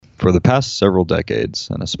For the past several decades,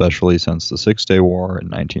 and especially since the Six-Day War in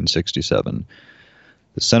 1967,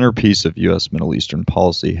 the centerpiece of U.S. Middle Eastern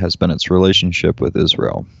policy has been its relationship with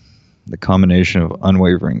Israel. The combination of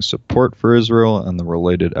unwavering support for Israel and the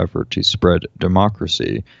related effort to spread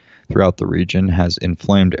democracy throughout the region has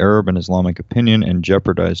inflamed Arab and Islamic opinion and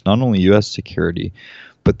jeopardized not only U.S. security,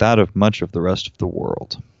 but that of much of the rest of the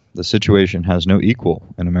world. The situation has no equal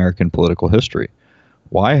in American political history.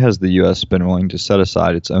 Why has the U.S. been willing to set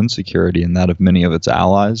aside its own security and that of many of its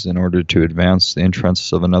allies in order to advance the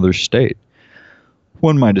interests of another state?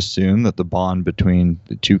 One might assume that the bond between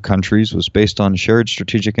the two countries was based on shared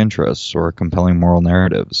strategic interests or compelling moral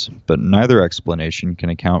narratives, but neither explanation can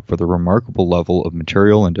account for the remarkable level of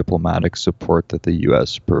material and diplomatic support that the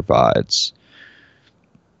U.S. provides.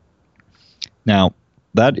 Now,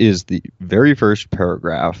 that is the very first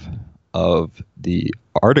paragraph of the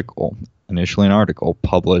article, initially an article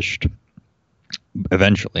published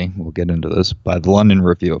eventually, we'll get into this, by the London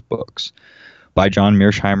Review of Books, by John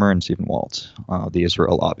Mearsheimer and Stephen Walt, The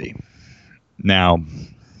Israel Lobby. Now,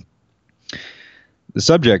 the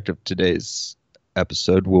subject of today's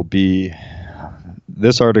episode will be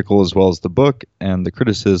this article as well as the book and the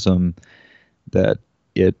criticism that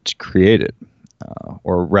it created,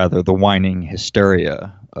 or rather the whining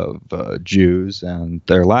hysteria of Jews and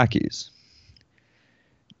their lackeys.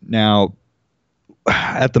 Now,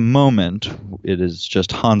 at the moment, it is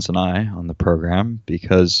just Hans and I on the program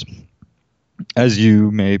because, as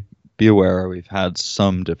you may be aware, we've had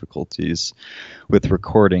some difficulties with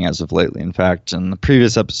recording as of lately. In fact, in the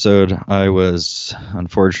previous episode, I was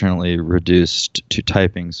unfortunately reduced to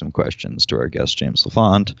typing some questions to our guest, James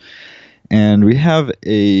LaFont, and we have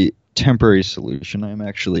a temporary solution. I'm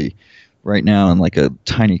actually right now in like a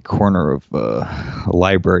tiny corner of a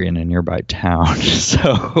library in a nearby town,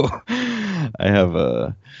 so I have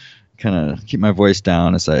a kind of keep my voice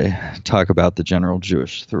down as I talk about the general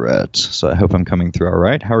Jewish threat. So I hope I'm coming through all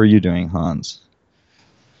right. How are you doing, Hans?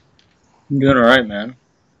 I'm doing all right, man.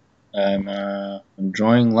 I'm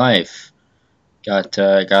enjoying life. Got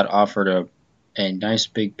offered a nice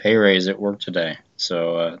big pay raise at work today,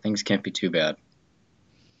 so things can't be too bad.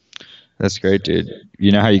 That's great, dude.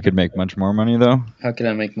 You know how you could make much more money, though? How could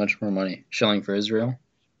I make much more money? Shelling for Israel?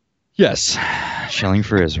 Yes, shelling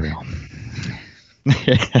for Israel.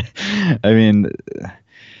 I mean,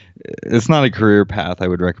 it's not a career path I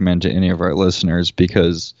would recommend to any of our listeners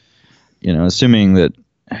because, you know, assuming that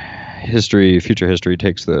future history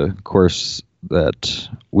takes the course that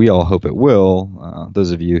we all hope it will,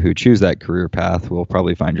 those of you who choose that career path will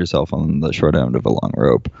probably find yourself on the short end of a long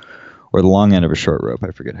rope, or the long end of a short rope.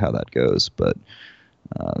 I forget how that goes, but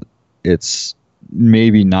it's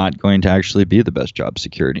maybe not going to actually be the best job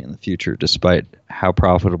security in the future, despite how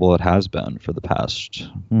profitable it has been for the past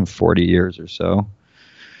 40 years or so.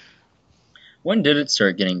 When did it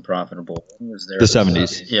start getting profitable? When was there? The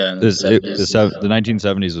 70s. Yeah, the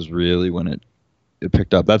 1970s is really when it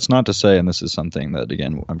picked up. That's not to say, and this is something that,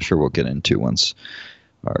 again, I'm sure we'll get into once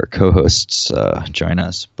our co-hosts join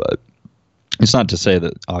us, but it's not to say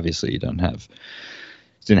that obviously you didn't have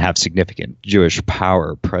significant Jewish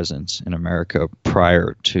power presence in America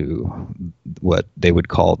prior to what they would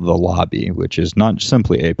call the lobby, which is not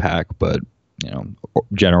simply AIPAC, but, you know,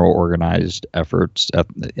 general organized efforts,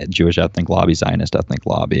 Jewish ethnic lobby, Zionist ethnic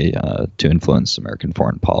lobby, to influence American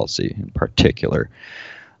foreign policy in particular.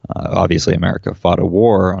 Obviously, America fought a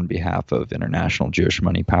war on behalf of international Jewish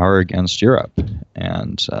money power against Europe,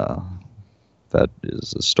 and that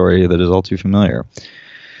is a story that is all too familiar.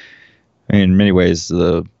 In many ways,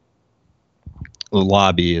 the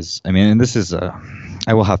lobby is, I mean, and this is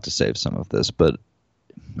I will have to save some of this, but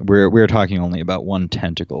we're talking only about one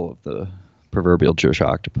tentacle of the proverbial Jewish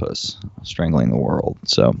octopus strangling the world.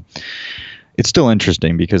 So it's still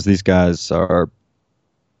interesting because these guys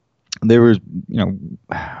they were, you know,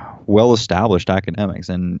 well-established academics,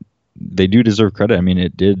 and they do deserve credit. I mean,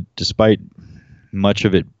 it did, despite much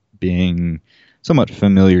of it being somewhat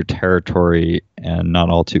familiar territory and not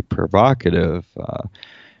all too provocative,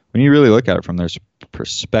 when you really look at it from their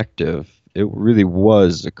perspective, it really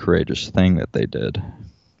was a courageous thing that they did.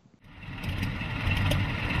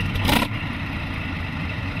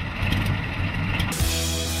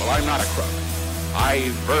 Well, I'm not a crook.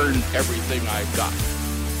 I've earned everything I've got.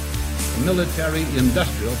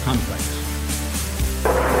 Military-industrial complex.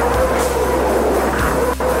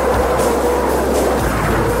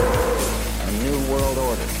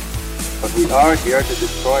 But we are here to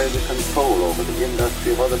destroy the control over the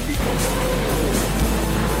industry of other people.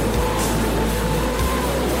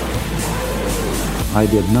 I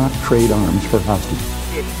did not trade arms for hostages.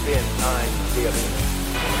 Ich bin ein Ziel.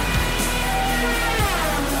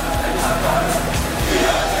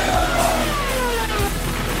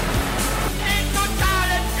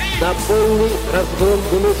 на полный разгром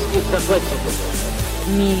гнусных захватчиков.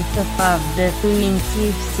 Мілька правда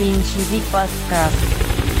туінців сінчеві подкаст.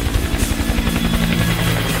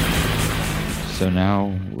 So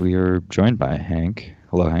now we are joined by Hank.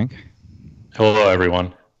 Hello, Hank. Hello,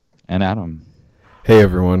 everyone. And Adam. Hey,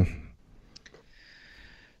 everyone.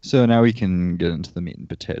 So now we can get into the meat and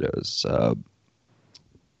potatoes.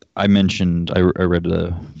 I mentioned, I read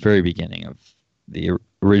the very beginning of the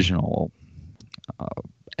original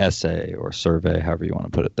essay or survey, however you want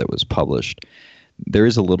to put it, that was published. There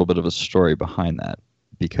is a little bit of a story behind that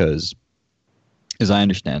because, as I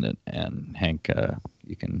understand it, and Hank,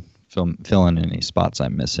 you can fill in any spots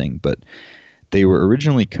I'm missing, but they were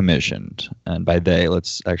originally commissioned, and by they,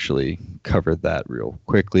 let's actually cover that real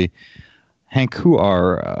quickly. Hank, who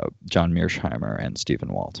are John Mearsheimer and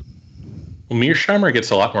Stephen Walt? Well, Mearsheimer gets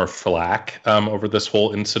a lot more flack over this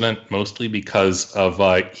whole incident, mostly because of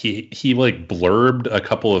he like blurbed a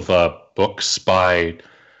couple of books by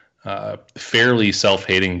fairly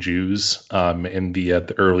self-hating Jews in the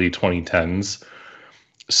early 2010s.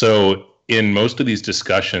 So in most of these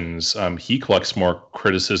discussions, he collects more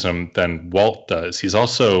criticism than Walt does. He's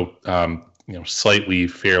also, slightly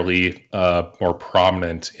fairly more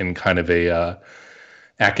prominent in kind of a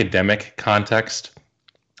academic context.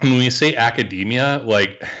 And when you say academia,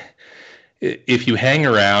 like if you hang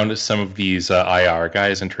around some of these IR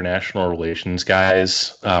guys, international relations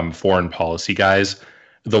guys, foreign policy guys,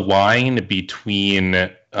 the line between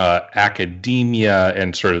academia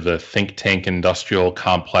and sort of the think tank industrial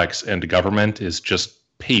complex and government is just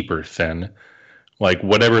paper thin. Like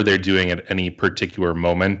whatever they're doing at any particular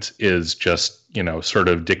moment is just, sort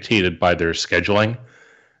of dictated by their scheduling.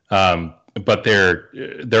 But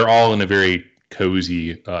they're all in a very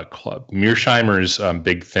cozy club. Mearsheimer's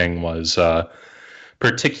big thing was a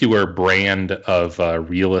particular brand of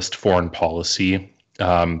realist foreign policy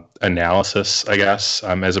analysis, I guess,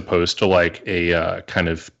 as opposed to like a kind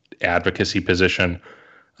of advocacy position.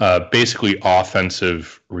 Basically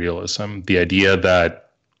offensive realism, the idea that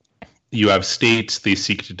you have states, they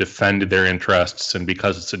seek to defend their interests, and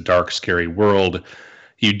because it's a dark, scary world,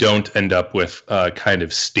 you don't end up with kind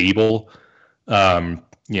of stable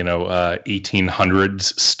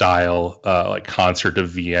 1800s style like Concert of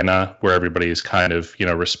Vienna, where everybody is kind of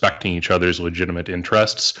respecting each other's legitimate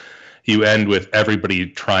interests. You end with everybody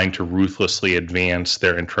trying to ruthlessly advance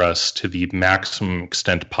their interests to the maximum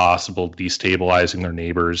extent possible, destabilizing their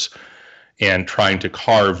neighbors, and trying to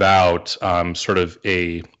carve out sort of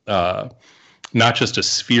a not just a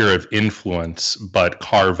sphere of influence, but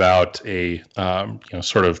carve out a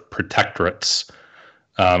sort of protectorates,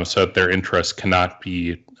 so that their interests cannot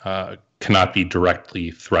be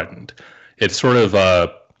directly threatened. It's sort of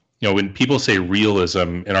when people say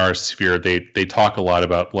realism in our sphere, they talk a lot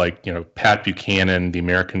about like, Pat Buchanan, the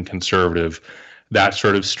American conservative, that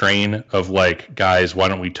sort of strain of like, guys, why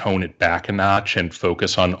don't we tone it back a notch and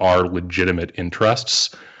focus on our legitimate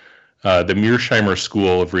interests? The Mearsheimer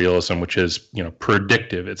school of realism, which is,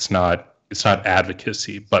 predictive, it's not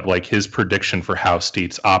advocacy, but like his prediction for how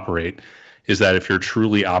states operate is that if you're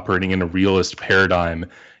truly operating in a realist paradigm,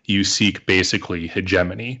 you seek basically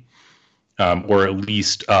hegemony. Or at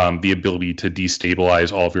least the ability to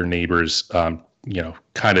destabilize all of your neighbors,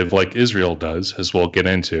 kind of like Israel does, as we'll get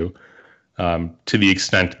into, to the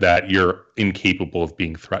extent that you're incapable of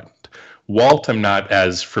being threatened. Walt, I'm not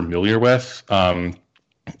as familiar with,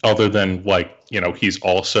 other than he's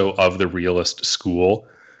also of the realist school.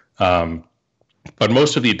 But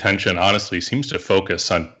most of the attention, honestly, seems to focus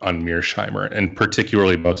on Mearsheimer, and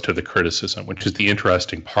particularly most of the criticism, which is the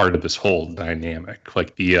interesting part of this whole dynamic,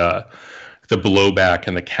 like the blowback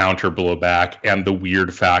and the counter blowback, and the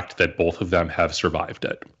weird fact that both of them have survived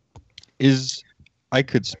it. I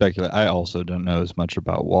could speculate. I also don't know as much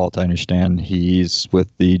about Walt. I understand he's with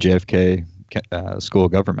the JFK School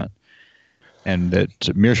of Government, and that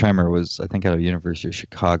Mearsheimer was, I think, out of the University of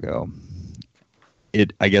Chicago.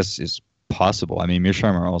 It, I guess, is possible. I mean,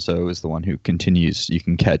 Mearsheimer also is the one who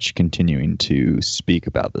continuing to speak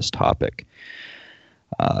about this topic.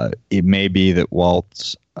 It may be that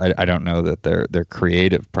Walt's, I don't know that their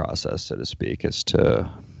creative process, so to speak, as to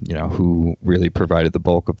who really provided the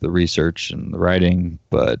bulk of the research and the writing,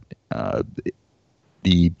 but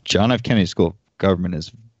the John F. Kennedy School of Government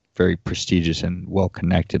is very prestigious and well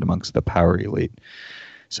connected amongst the power elite.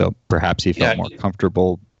 So perhaps he felt more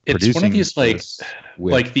comfortable. It's one of these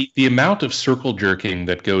like the amount of circle jerking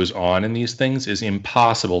that goes on in these things is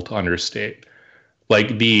impossible to understate.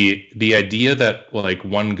 Like the idea that like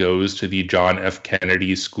one goes to the John F.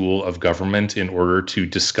 Kennedy School of Government in order to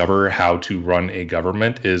discover how to run a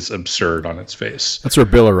government is absurd on its face. That's where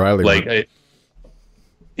Bill O'Reilly went.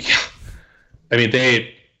 I mean,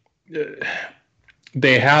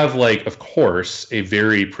 they have, like, of course, a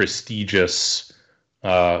very prestigious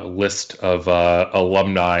list of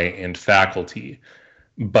alumni and faculty,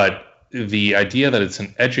 but the idea that it's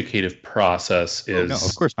an educative process is no,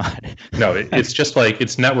 of course not. No, it's just like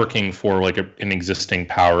it's networking for like an existing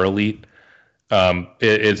power elite.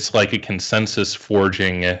 It's like a consensus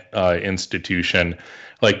forging institution.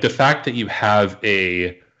 Like the fact that you have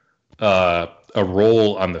a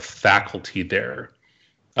role on the faculty there,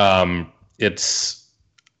 it's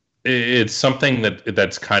something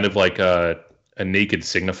that's kind of like a naked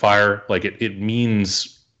signifier. Like it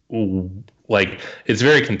means, like, it's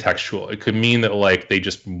very contextual. It could mean that, like, they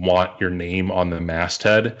just want your name on the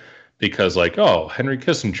masthead because, like, oh, Henry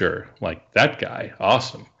Kissinger, like, that guy,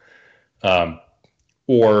 awesome.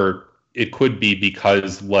 Or it could be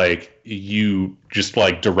because, like, you just,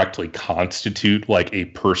 like, directly constitute, like, a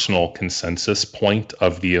personal consensus point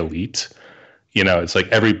of the elite. You know, it's like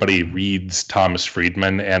everybody reads Thomas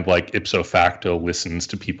Friedman and, like, ipso facto listens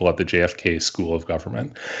to people at the JFK School of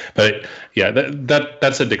Government. But yeah,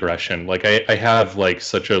 that's a digression. Like I have, like,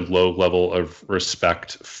 such a low level of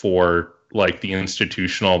respect for, like, the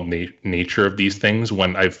institutional nature of these things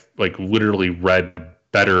when I've, like, literally read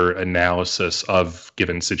better analysis of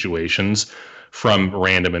given situations from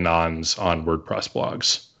random anons on WordPress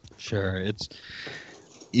blogs. Sure,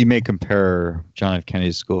 you may compare John F.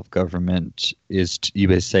 Kennedy's School of Government you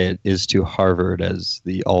may say it is to Harvard as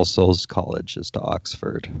the All Souls College is to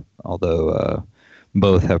Oxford, although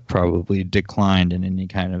both have probably declined in any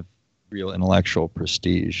kind of real intellectual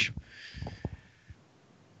prestige.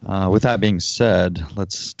 With that being said,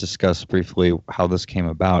 let's discuss briefly how this came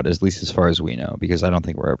about, at least as far as we know, because I don't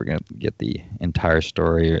think we're ever going to get the entire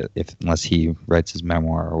story unless he writes his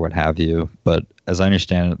memoir or what have you. But as I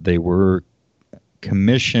understand it, they were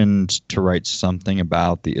commissioned to write something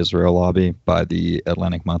about the Israel lobby by the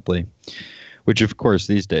Atlantic Monthly, which of course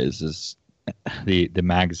these days is the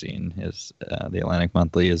magazine is the Atlantic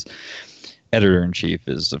Monthly is editor-in-chief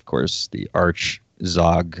is of course the arch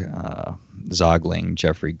Zogling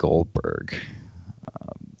Jeffrey Goldberg,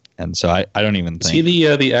 and so I don't even think. Is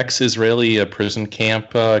he the ex-Israeli prison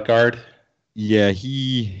camp guard? Yeah,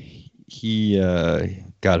 he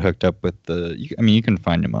got hooked up with you can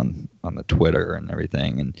find him on the Twitter and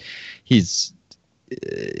everything, and he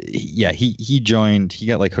joined. He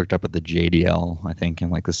got, like, hooked up with the JDL, I think,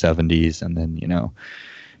 in, like, the 70s, and then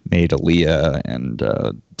made Aliyah and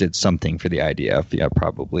did something for the IDF. Yeah,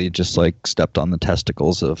 probably just, like, stepped on the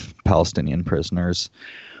testicles of Palestinian prisoners.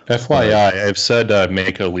 FYI, I've said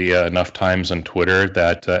make Aliyah enough times on Twitter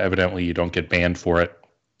that evidently you don't get banned for it.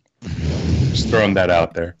 Just throwing that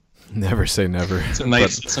out there. Never say never. It's a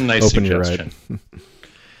nice suggestion.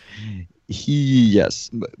 Yes.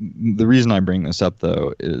 The reason I bring this up,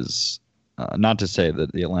 though, is not to say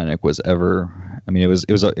that the Atlantic was ever. I mean,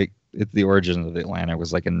 the origin of the Atlantic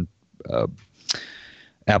was like an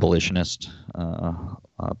abolitionist,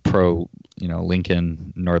 pro,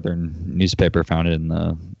 Lincoln Northern newspaper founded in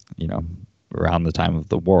the, around the time of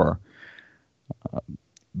the war.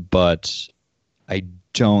 But I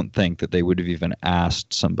don't think that they would have even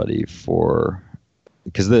asked somebody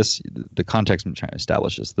because the context I'm trying to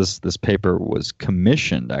establish is this paper was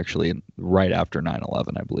commissioned actually right after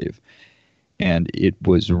 9/11, I believe, and it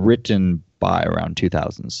was written by around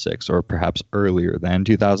 2006 or perhaps earlier than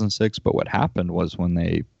 2006. But what happened was when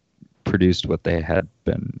they produced what they had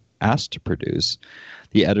been asked to produce,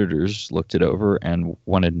 the editors looked it over and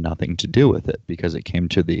wanted nothing to do with it because it came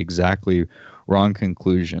to the exactly wrong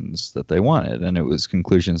conclusions that they wanted. And it was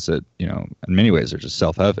conclusions that, in many ways are just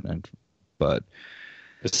self-evident, but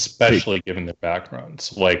especially given their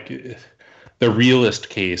backgrounds. Like, the realist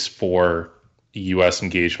case for U.S.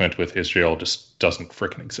 engagement with Israel just doesn't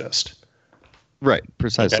frickin' exist. Right,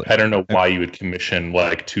 precisely. I don't know why you would commission,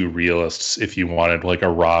 like, two realists if you wanted, like, a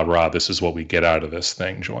rah-rah, this is what we get out of this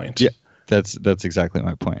thing joint. Yeah, that's exactly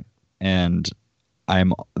my point. And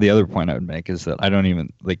the other point I would make is that I don't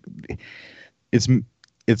even, like,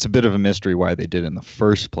 it's a bit of a mystery why they did in the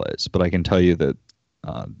first place, but I can tell you that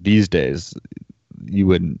these days they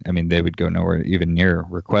would go nowhere even near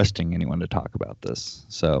requesting anyone to talk about this.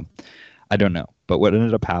 So I don't know. But what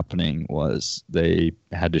ended up happening was they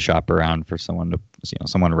had to shop around for someone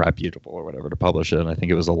reputable or whatever to publish it. And I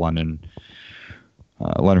think it was a London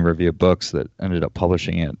Review of Books that ended up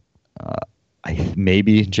publishing it.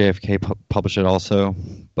 Maybe JFK published it also,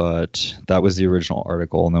 but that was the original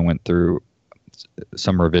article, and then went through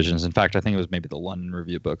some revisions. In fact, I think it was maybe the London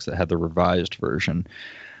Review of Books that had the revised version.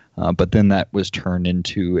 But then that was turned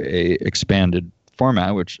into a expanded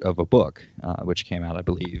format of a book, which came out, I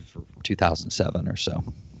believe, 2007 or so.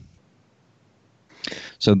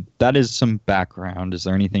 So that is some background. Is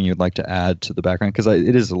there anything you'd like to add to the background? Because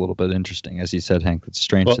it is a little bit interesting. As you said, Hank, it's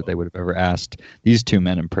strange that they would have ever asked these two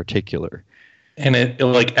men in particular. And at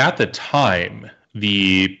the time,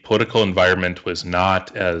 the political environment was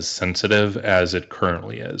not as sensitive as it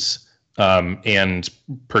currently is. And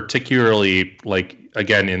particularly,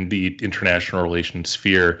 again, in the international relations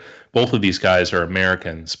sphere, both of these guys are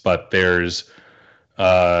Americans, but there's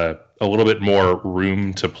a little bit more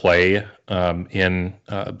room to play in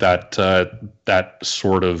that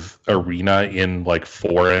sort of arena in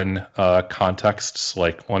foreign contexts,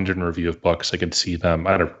 like London Review of Books. I could see them.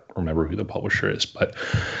 I don't remember who the publisher is, but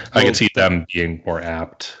I can see them being more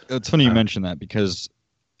apt. It's funny you mention that, because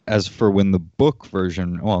as for when the book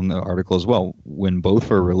version, in the article as well, when both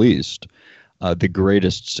were released, the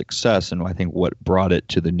greatest success, and I think what brought it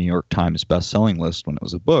to the New York Times best-selling list when it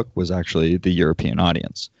was a book, was actually the European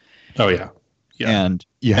audience. Oh, yeah. And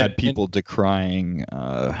you had people decrying,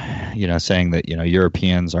 saying that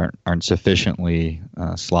Europeans aren't sufficiently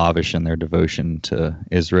Slavish in their devotion to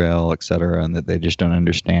Israel, et cetera, and that they just don't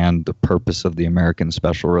understand the purpose of the American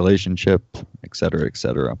special relationship, et cetera, et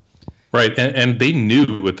cetera. Right, and they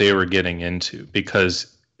knew what they were getting into,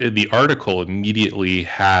 because the article immediately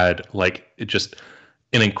had just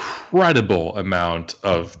an incredible amount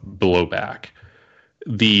of blowback.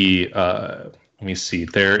 Let me see.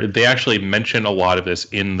 They actually mention a lot of this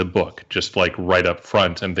in the book, just right up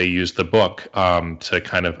front, and they use the book to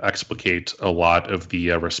kind of explicate a lot of the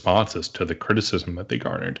responses to the criticism that they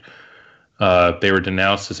garnered. They were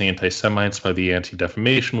denounced as anti-Semites by the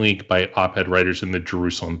Anti-Defamation League, by op-ed writers in the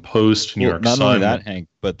Jerusalem Post, New York Sun. Not only that, Hank,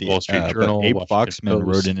 but the Wall Street Journal, Abe Foxman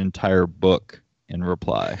wrote an entire book in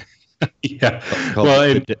reply. Yeah,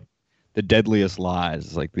 the Deadliest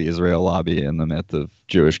Lies, the Israel lobby and the myth of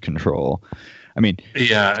Jewish control. Alan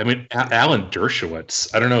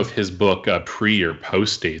Dershowitz. I don't know if his book pre or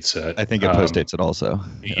post dates it. I think it post dates it also.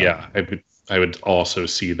 Yeah, I would also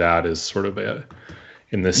see that as sort of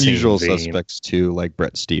in the same usual vein. Suspects too, like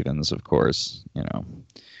Brett Stevens, of course.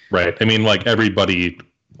 Right. I mean, everybody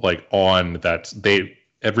on that,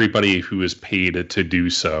 everybody who is paid to do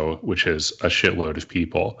so, which is a shitload of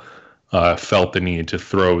people, felt the need to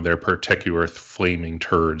throw their particular flaming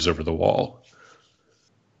turds over the wall.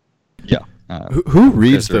 Yeah. Who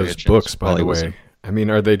reads those books, by the way? I mean,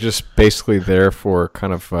 are they just basically there for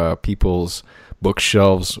kind of people's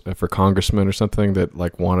bookshelves for congressmen or something that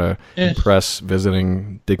want to impress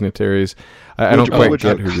visiting dignitaries? I don't quite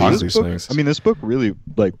get who reads these things. I mean, this book really,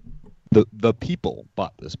 the people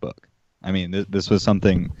bought this book. I mean, this was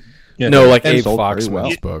something. Yeah, no, Abe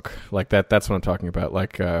Foxman's book, that's what I'm talking about.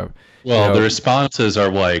 The responses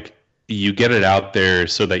are you get it out there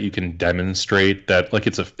so that you can demonstrate that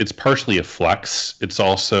it's partially a flex. It's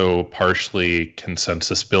also partially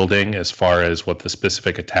consensus building as far as what the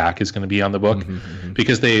specific attack is going to be on the book,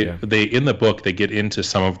 because they in the book they get into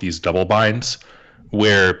some of these double binds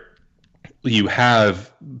where you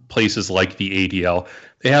have places like the ADL.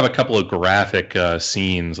 They have a couple of graphic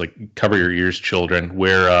scenes, cover your ears, children,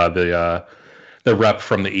 where the rep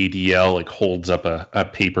from the ADL holds up a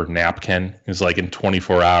paper napkin. It's in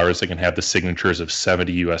 24 hours they can have the signatures of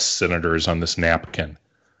 70 U.S. senators on this napkin.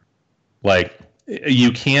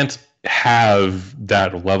 You can't have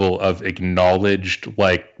that level of acknowledged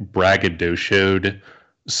braggadocioed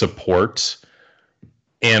support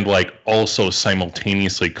and also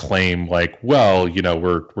simultaneously claim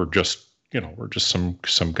we're just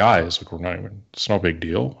some guys. We're not even. It's no big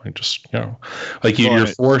deal.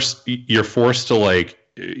 You're forced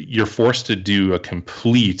to do a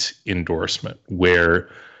complete endorsement where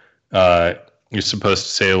you're supposed to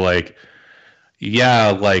say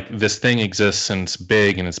this thing exists and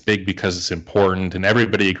it's big because it's important and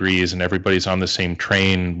everybody agrees and everybody's on the same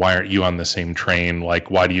train. Why aren't you on the same train? Why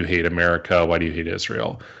do you hate America? Why do you hate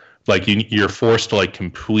Israel? You're forced to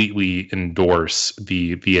completely endorse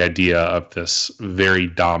the idea of this very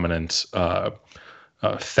dominant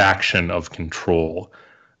faction of control,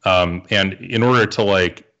 and in order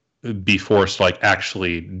to be forced to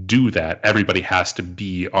actually do that, everybody has to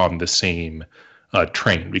be on the same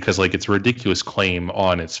train, because it's a ridiculous claim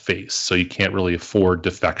on its face. So you can't really afford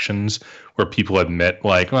defections where people admit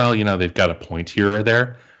they've got a point here or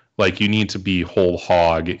there. You need to be whole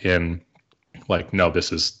hog in. No,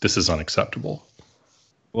 this is unacceptable.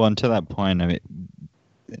 Well, and to that point, I mean,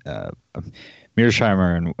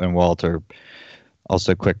 Mearsheimer and Walt are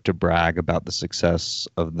also quick to brag about the success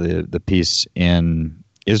of the piece in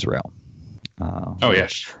Israel.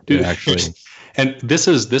 Dude, actually, and this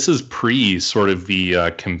is pre sort of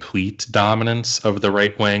the complete dominance of the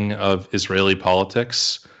right wing of Israeli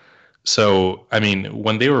politics. So, I mean,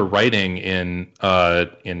 when they were writing in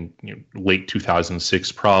late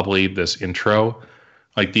 2006, probably this intro,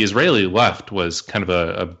 like the Israeli left was kind of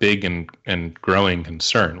a big and growing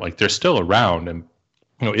concern. Like they're still around, and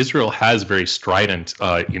Israel has very strident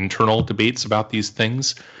internal debates about these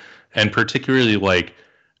things, and particularly like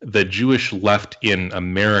the Jewish left in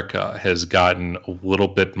America has gotten a little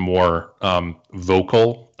bit more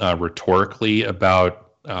vocal rhetorically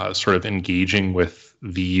about sort of engaging with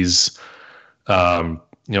these,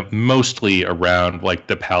 mostly around like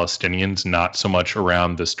the Palestinians, not so much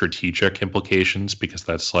around the strategic implications, because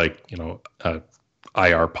that's like,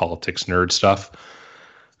 IR politics nerd stuff.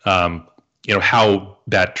 How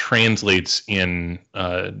that translates in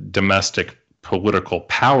domestic political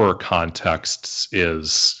power contexts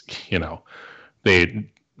is,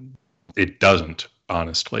 it doesn't,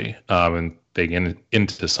 honestly. And they get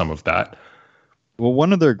into some of that. Well,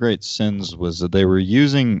 one of their great sins was that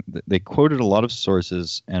they quoted a lot of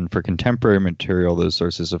sources, and for contemporary material, those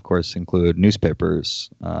sources, of course, include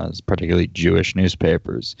newspapers, particularly Jewish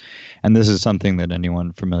newspapers. And this is something that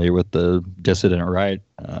anyone familiar with the dissident right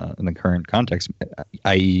in the current context,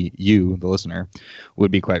 i.e. you, the listener,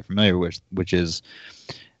 would be quite familiar with, which is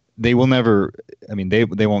they will never,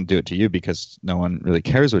 they won't do it to you because no one really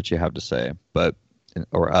cares what you have to say,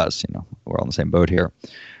 or us, we're all in the same boat here.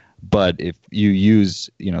 But if you use,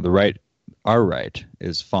 the right, our right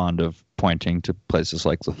is fond of pointing to places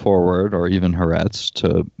like the Forward or even Haaretz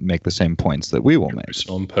to make the same points that we will make.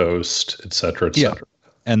 Jerusalem Post, et cetera, et cetera.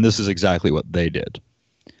 And this is exactly what they did.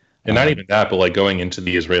 And not even that, but like going into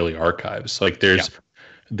the Israeli archives, like they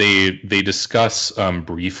discuss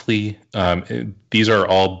briefly. These are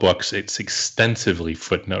all books. It's extensively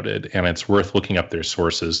footnoted, and it's worth looking up their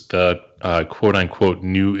sources. The quote unquote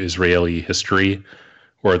new Israeli history,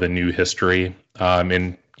 or the new history,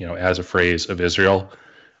 as a phrase of Israel,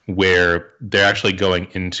 where they're actually going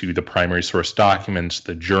into the primary source documents,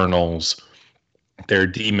 the journals. They're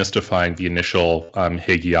demystifying the initial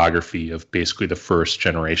hagiography of basically the first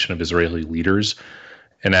generation of Israeli leaders,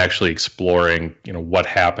 and actually exploring, what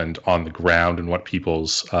happened on the ground and what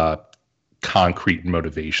people's concrete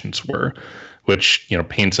motivations were, which,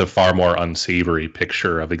 paints a far more unsavory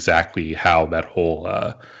picture of exactly how that whole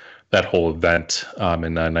event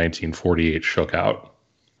in 1948 shook out.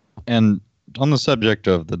 And on the subject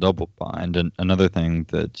of the double bind, and another thing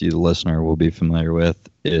that you, the listener, will be familiar with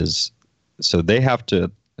is, so they have to,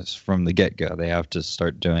 from the get-go, they have to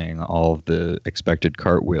start doing all of the expected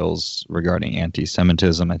cartwheels regarding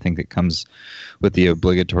anti-Semitism. I think it comes with the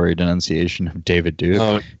obligatory denunciation of David Duke.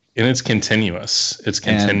 Oh, and it's continuous. It's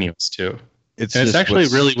continuous, too. It's actually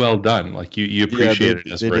really well done. Like you appreciate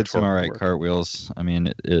it as they did some all right cartwheels.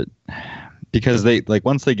 Because they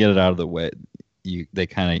once they get it out of the way, they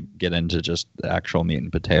kind of get into just the actual meat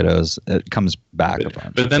and potatoes. It comes back a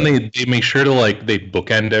bunch. But then they make sure to they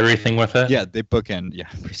bookend everything with it. Yeah, they bookend. Yeah,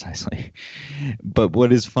 precisely. But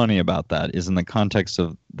what is funny about that is in the context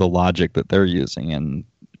of the logic that they're using and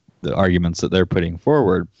the arguments that they're putting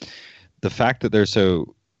forward, the fact that they're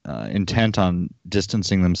so intent on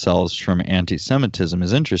distancing themselves from anti-Semitism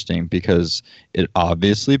is interesting, because it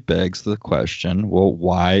obviously begs the question, well,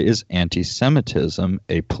 why is anti-Semitism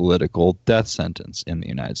a political death sentence in the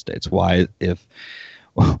United States? Why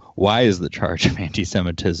is the charge of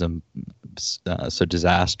anti-Semitism so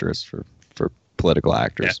disastrous for political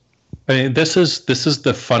actors? Yeah. This is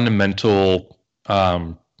the fundamental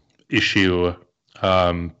issue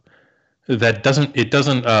that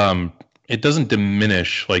doesn't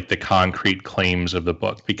diminish the concrete claims of the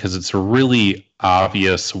book, because it's really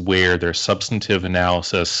obvious where their substantive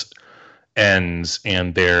analysis ends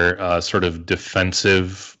and their sort of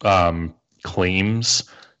defensive claims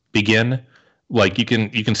begin.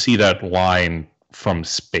 You can see that line from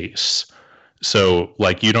space. So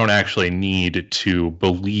you don't actually need to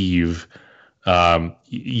believe.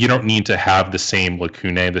 You don't need to have the same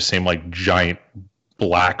lacunae, the same giant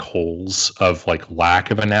black holes of lack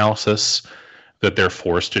of analysis that they're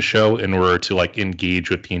forced to show in order to engage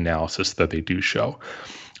with the analysis that they do show.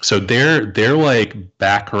 So their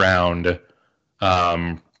background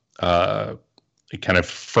kind of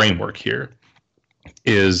framework here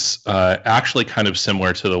is actually kind of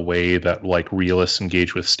similar to the way that realists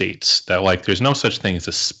engage with states, that there's no such thing as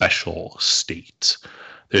a special state.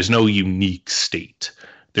 There's no unique state.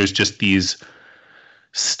 There's just these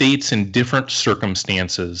states in different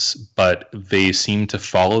circumstances, but they seem to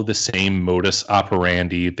follow the same modus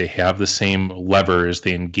operandi. They have the same levers.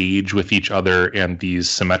 They engage with each other in these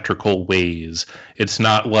symmetrical ways. It's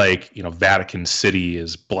not Vatican City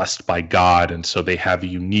is blessed by God, and so they have a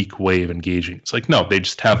unique way of engaging. It's no, they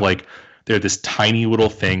just have They're this tiny little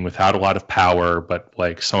thing without a lot of power, but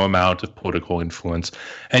like some amount of political influence,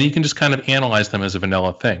 and you can just kind of analyze them as a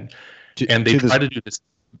vanilla thing. And they try to do this.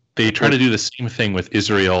 They try to do the same thing with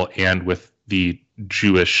Israel and with the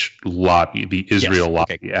Jewish lobby, the Israel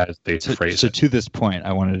lobby, as they phrase it. So to this point,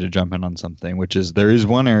 I wanted to jump in on something, which is there is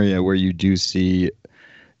one area where you do see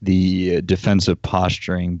the defensive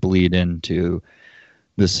posturing bleed into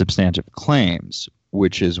the substantive claims,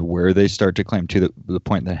 which is where they start to claim, to the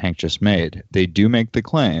point that Hank just made. They do make the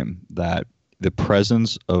claim that the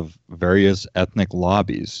presence of various ethnic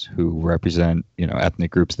lobbies who represent,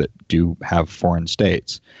 ethnic groups that do have foreign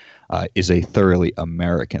states is a thoroughly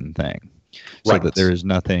American thing. So that there is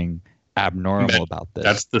nothing abnormal about this.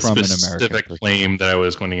 That's the specific claim that I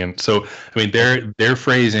was going to get. So, I mean, their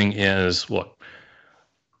phrasing is, look,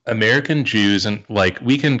 American Jews, and like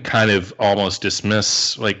we can kind of almost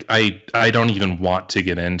dismiss, like I don't even want to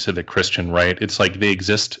get into the Christian right. It's like they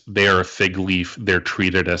exist, they are a fig leaf, they're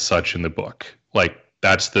treated as such in the book. Like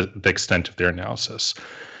that's the extent of their analysis.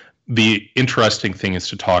 The interesting thing is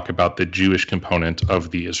to talk about the Jewish component of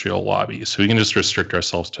the Israel lobby. So we can just restrict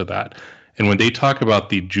ourselves to that. And when they talk about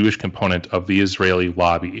the Jewish component of the Israeli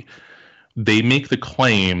lobby, they make the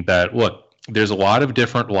claim that, look, there's a lot of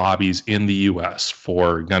different lobbies in the U.S.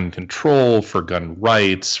 for gun control, for gun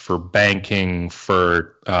rights, for banking,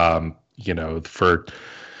 for the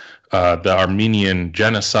Armenian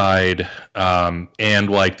genocide, and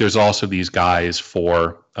like there's also these guys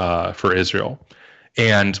for Israel.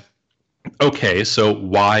 And okay, so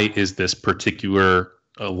why is this particular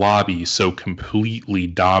lobby so completely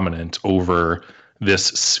dominant over this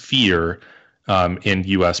sphere in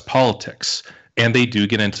U.S. politics? And they do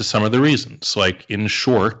get into some of the reasons. Like, in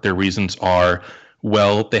short, their reasons are,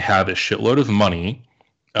 well, they have a shitload of money.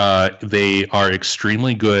 They are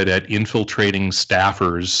extremely good at infiltrating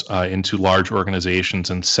staffers into large organizations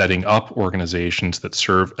and setting up organizations that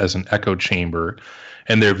serve as an echo chamber.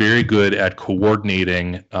 And they're very good at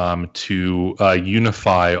coordinating to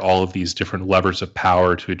unify all of these different levers of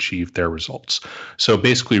power to achieve their results. So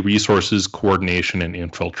basically resources, coordination, and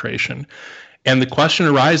infiltration. And the question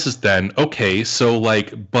arises then, okay, so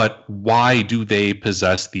but why do they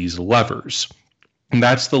possess these levers? And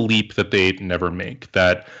that's the leap that they never make.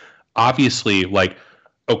 That obviously,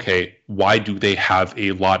 okay, why do they have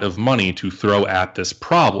a lot of money to throw at this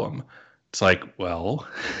problem? It's like, well,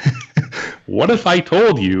 what if I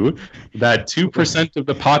told you that 2% of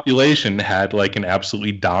the population had an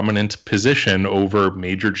absolutely dominant position over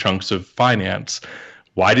major chunks of finance?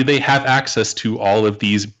 Why do they have access to all of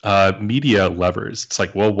these media levers? It's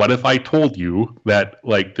like, well, what if I told you that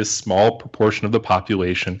this small proportion of the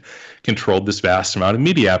population controlled this vast amount of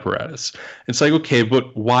media apparatus? It's like, okay,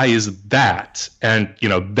 but why is that? And,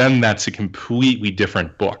 then that's a completely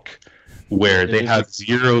different book where they have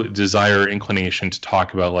zero desire or inclination to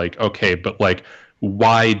talk about okay, but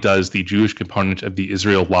why does the Jewish component of the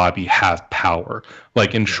Israel lobby have power?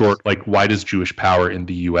 In short, why does Jewish power in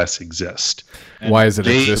the U.S. exist? And why has it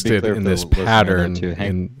existed in this pattern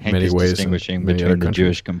in many ways? Distinguishing between the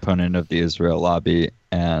Jewish component of the Israel lobby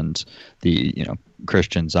and the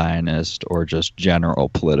Christian Zionist or just general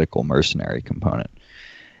political mercenary component.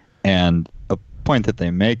 And a point that they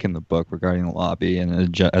make in the book regarding the lobby,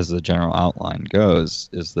 and as the general outline goes,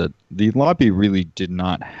 is that the lobby really did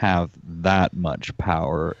not have that much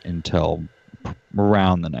power until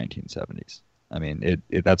around the 1970s. I mean,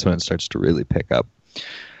 that's when it starts to really pick up.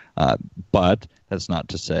 But that's not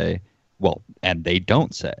to say, well, and they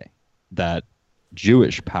don't say that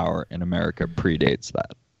Jewish power in America predates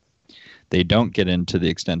that. They don't get into the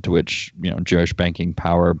extent to which, Jewish banking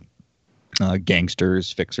power,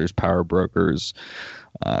 gangsters, fixers, power brokers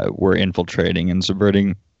were infiltrating and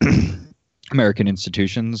subverting American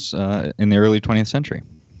institutions in the early 20th century.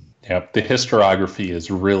 Yeah, the historiography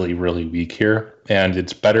is really, really weak here. And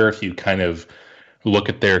it's better if you kind of look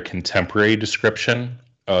at their contemporary description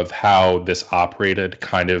of how this operated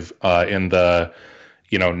kind of in the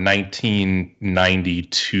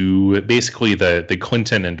 1992, basically the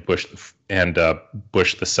Clinton and Bush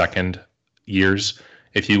the second years.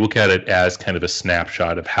 If you look at it as kind of a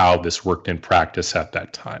snapshot of how this worked in practice at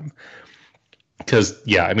that time. Because,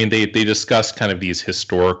 yeah, I mean, they discuss kind of these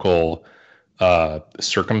historical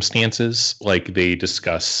circumstances. They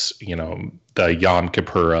discuss, the Yom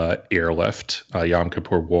Kippur airlift, Yom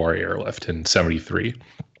Kippur War airlift in 1973.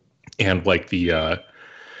 And the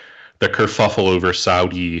kerfuffle over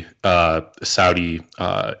Saudi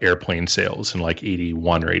airplane sales in 1981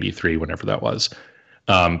 or 1983, whenever that was.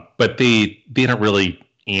 But they didn't really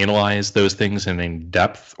analyze those things in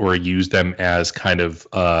depth or use them as kind of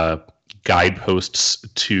guideposts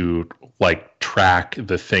to track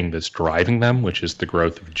the thing that's driving them, which is the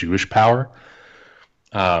growth of Jewish power.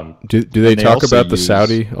 Do they talk about the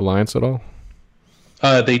Saudi alliance at all?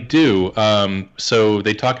 They do. So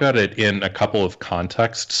they talk about it in a couple of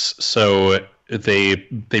contexts. So they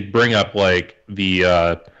bring up like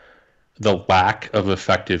the lack of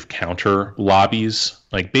effective counter lobbies.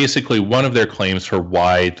 Like basically one of their claims for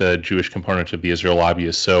why the Jewish component of the Israel lobby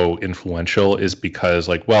is so influential is because,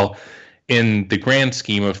 like, well, in the grand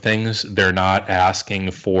scheme of things, they're not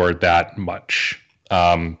asking for that much.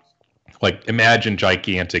 Like imagine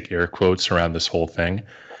gigantic air quotes around this whole thing,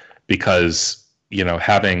 because, you know,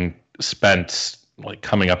 having spent like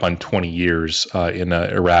coming up on 20 years in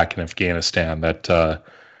Iraq and Afghanistan, that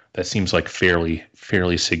seems like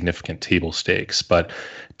fairly significant table stakes. But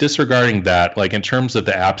disregarding that, like in terms of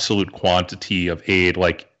the absolute quantity of aid,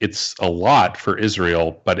 like it's a lot for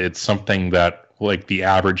Israel, but it's something that like the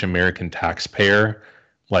average American taxpayer,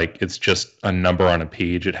 like it's just a number on a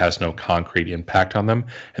page. It has no concrete impact on them.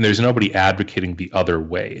 And there's nobody advocating the other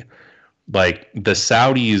way. Like the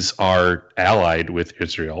Saudis are allied with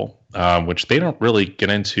Israel, which they don't really get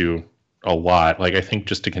into a lot. Like I think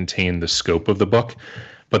just to contain the scope of the book,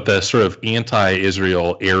 but the sort of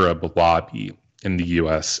anti-Israel Arab lobby in the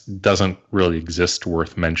U.S. doesn't really exist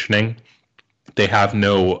worth mentioning. They have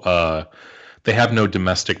no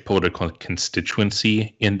domestic political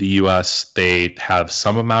constituency in the U.S. They have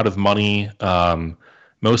some amount of money.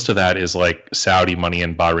 Most of that is like Saudi money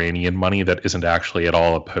and Bahrainian money that isn't actually at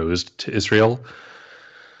all opposed to Israel.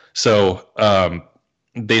 So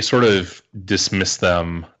they sort of dismiss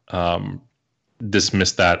that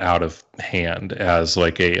out of hand as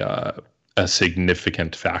like a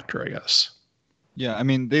significant factor, I guess. Yeah, I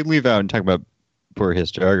mean, they leave out, and talk about poor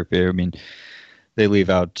historiography, I mean, they leave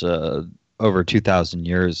out over 2,000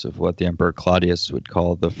 years of what the Emperor Claudius would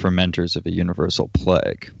call the fermenters of a universal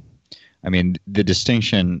plague. I mean, the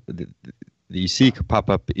distinction that you see pop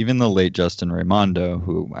up, even the late Justin Raimondo,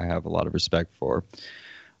 who I have a lot of respect for,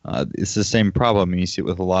 it's the same problem. And you see it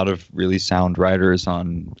with a lot of really sound writers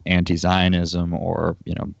on anti-Zionism, or,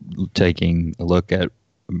 you know, taking a look at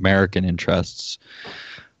American interests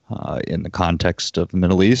in the context of the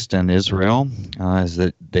Middle East and Israel, is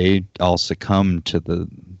that they all succumb to the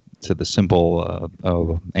simple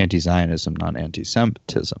of anti-Zionism, not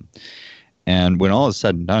anti-Semitism. And when all is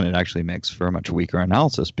said and done, it actually makes for a much weaker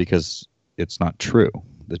analysis, because it's not true.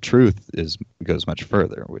 The truth goes much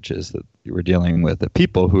further, which is that we're dealing with a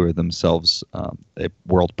people who are themselves a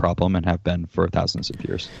world problem and have been for thousands of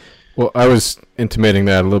years. Well, I was intimating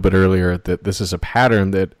that a little bit earlier, that this is a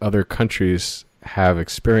pattern that other countries have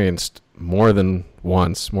experienced more than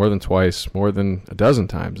once, more than twice, more than a dozen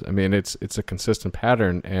times. I mean, it's a consistent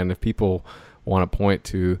pattern, and if people want to point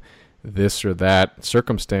to this or that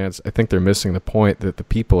circumstance, I think they're missing the point that the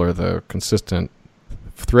people are the consistent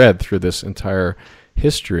thread through this entire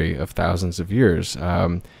history of thousands of years.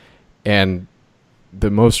 And the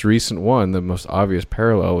most recent one, the most obvious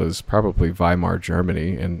parallel, is probably Weimar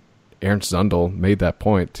Germany, and Ernst Zundel made that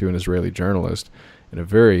point to an Israeli journalist in a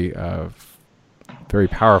very very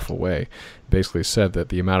powerful way. Basically said that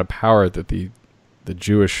the amount of power that the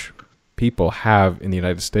Jewish people have in the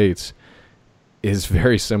United States is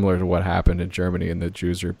very similar to what happened in Germany, and the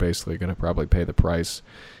Jews are basically going to probably pay the price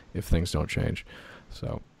if things don't change.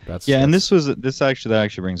 So and this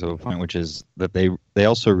actually brings up a point, which is that they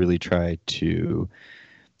also really try to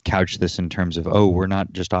couch this in terms of, we're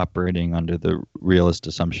not just operating under the realist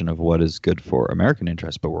assumption of what is good for American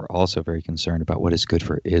interests, but we're also very concerned about what is good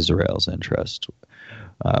for Israel's interest,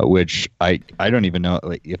 which I don't even know,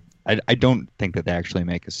 like, if I don't think that they actually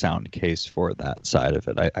make a sound case for that side of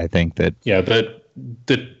it. I think that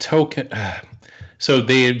the token. So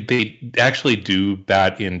they actually do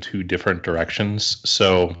that in two different directions.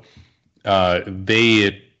 So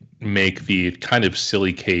they make the kind of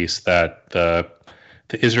silly case that the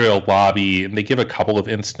Israel lobby, and they give a couple of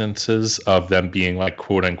instances of them being like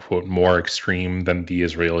quote unquote more extreme than the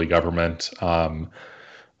Israeli government, and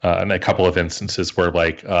a couple of instances where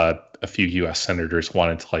like a few U.S. senators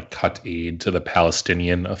wanted to like cut aid to the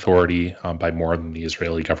Palestinian Authority by more than the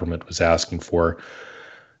Israeli government was asking for.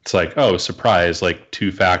 It's like, oh, surprise, like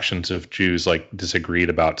two factions of Jews like disagreed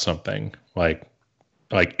about something, like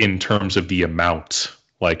in terms of the amount,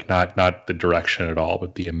 like not the direction at all,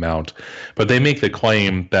 but the amount. But they make the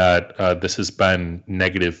claim that this has been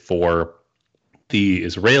negative for the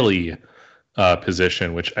Israeli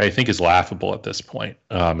position, which I think is laughable at this point.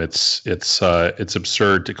 It's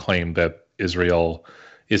absurd to claim that Israel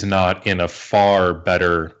is not in a far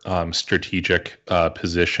better strategic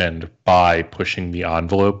position by pushing the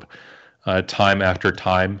envelope time after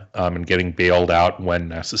time and getting bailed out when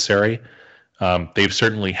necessary. They've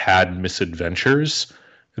certainly had misadventures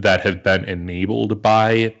that have been enabled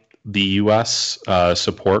by the U.S.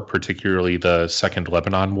 Support, particularly the Second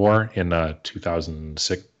Lebanon War in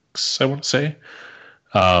 2006, I want to say.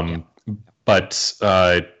 But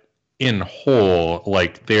in whole,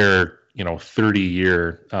 like their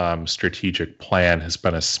 30-year strategic plan has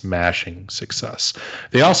been a smashing success.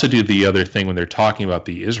 They also do the other thing when they're talking about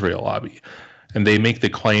the Israel lobby, and they make the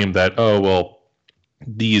claim that,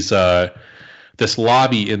 this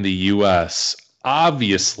lobby in the U.S.,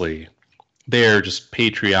 obviously they're just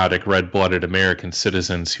patriotic, red-blooded American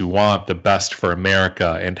citizens who want the best for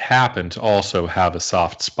America and happen to also have a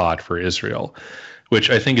soft spot for Israel, which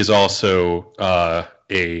I think is also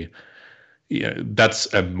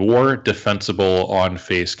that's a more defensible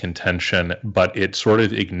on-face contention, but it sort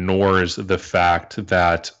of ignores the fact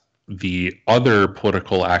that the other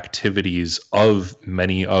political activities of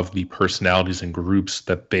many of the personalities and groups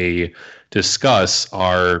that they discuss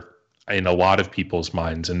are, in a lot of people's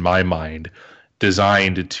minds, in my mind,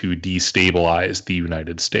 designed to destabilize the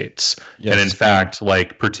United States. Yes. And in fact,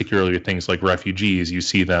 like particularly things like refugees, you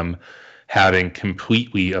see them having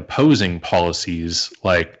completely opposing policies.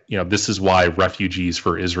 Like, this is why Refugees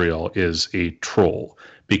for Israel is a troll,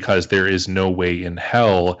 because there is no way in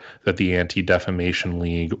hell that the Anti-Defamation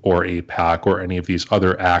League or AIPAC or any of these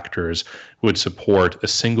other actors would support a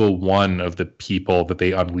single one of the people that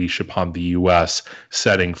they unleash upon the U.S.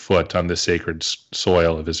 setting foot on the sacred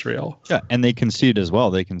soil of Israel. Yeah, and they concede as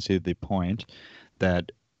well. They concede the point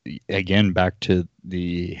that, again, back to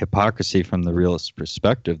the hypocrisy from the realist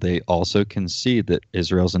perspective, they also concede that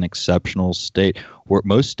Israel's an exceptional state where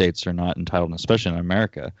most states are not entitled, especially in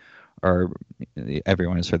America,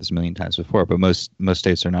 everyone has heard this a million times before, but most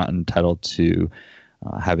states are not entitled to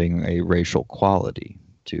having a racial quality,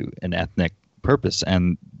 to an ethnic purpose.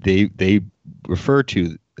 And they refer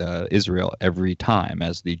to Israel every time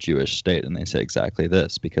as the Jewish state, and they say exactly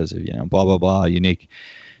this because of, blah, blah, blah, unique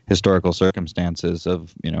historical circumstances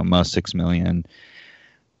of, most 6 million.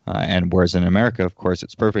 And whereas in America, of course,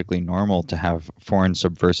 it's perfectly normal to have foreign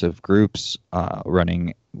subversive groups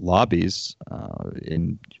running lobbies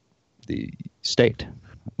in the state.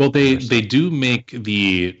 Well, they do make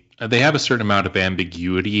they have a certain amount of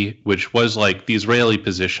ambiguity, which was like the Israeli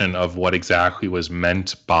position of what exactly was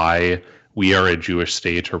meant by we are a Jewish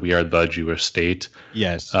state or we are the Jewish state.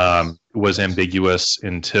 Yes. Was ambiguous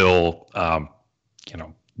until,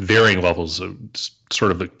 varying levels of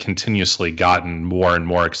sort of continuously gotten more and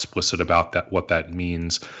more explicit about what that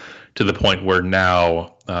means, to the point where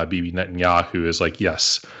now Bibi Netanyahu is like,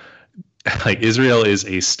 yes, like Israel is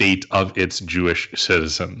a state of its Jewish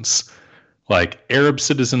citizens. Like Arab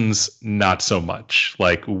citizens, not so much.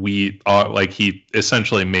 Like we are, like he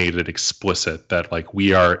essentially made it explicit that like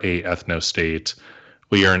we are a ethno-state.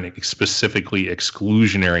 We are a specifically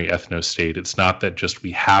exclusionary ethno-state. It's not that just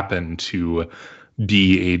we happen to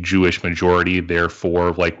be a Jewish majority,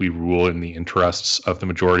 therefore like we rule in the interests of the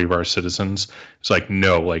majority of our citizens. It's like,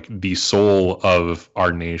 no, like the soul of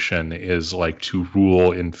our nation is like to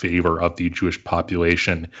rule in favor of the Jewish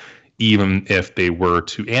population, even if they were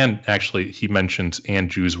to, and actually he mentions,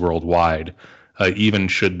 and Jews worldwide, even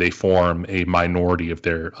should they form a minority of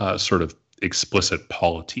their sort of explicit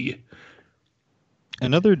polity.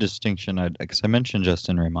 Another distinction, because I mentioned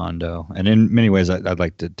Justin Raimondo, and in many ways I'd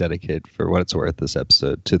like to dedicate, for what it's worth, this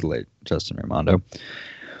episode to the late Justin Raimondo.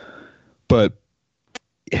 But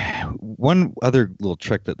one other little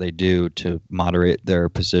trick that they do to moderate their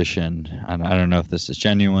position, and I don't know if this is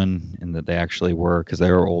genuine in that they actually were, because they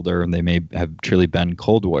are older and they may have truly been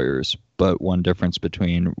Cold Warriors, but one difference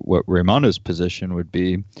between what Raimondo's position would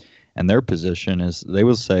be and their position is they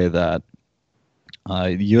will say that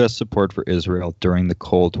U.S. support for Israel during the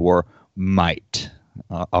Cold War might,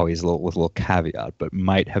 always with a little caveat, but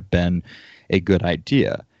might have been a good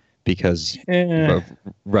idea because of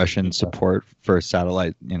Russian support for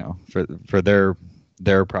satellite, for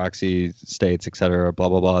their proxy states, et cetera, blah,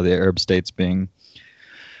 blah, blah, the Arab states being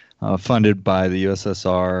funded by the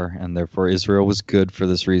USSR, and therefore Israel was good for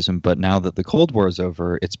this reason. But now that the Cold War is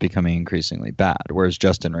over, it's becoming increasingly bad. Whereas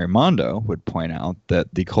Justin Raimondo would point out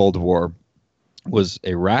that the Cold War was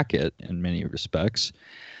a racket in many respects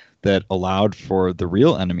that allowed for the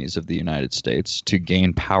real enemies of the United States to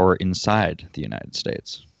gain power inside the United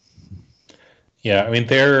States. Yeah, I mean,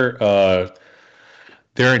 their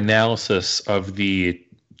analysis of the,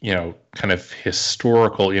 kind of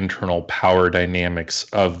historical internal power dynamics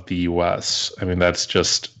of the U.S., I mean, that's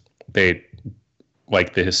just, they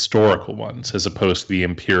like the historical ones as opposed to the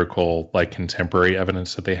empirical, like contemporary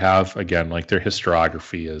evidence that they have. Again, like their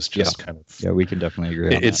historiography is just kind of. Yeah, we can definitely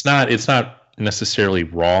agree. It's not necessarily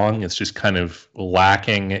wrong. It's just kind of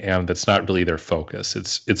lacking, and that's not really their focus.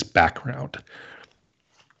 It's background.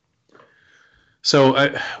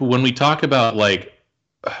 So when we talk about like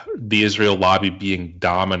the Israel lobby being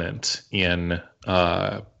dominant in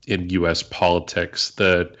U.S. politics,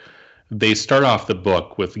 they start off the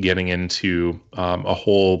book with getting into a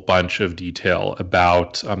whole bunch of detail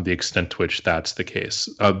about the extent to which that's the case.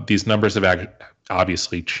 These numbers have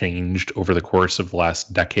obviously changed over the course of the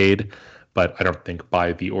last decade, but I don't think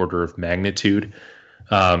by the order of magnitude.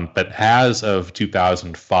 But as of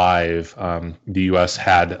 2005, the U.S.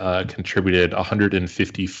 had contributed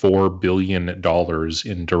 $154 billion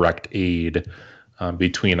in direct aid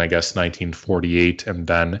between, I guess, 1948 and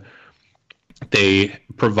then. They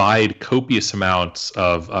provide copious amounts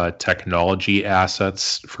of technology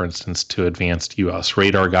assets, for instance, to advanced U.S.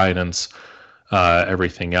 radar guidance,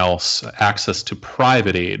 everything else, access to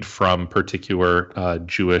private aid from particular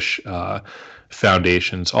Jewish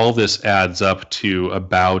foundations. All of this adds up to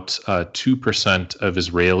about 2% of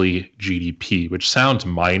Israeli GDP, which sounds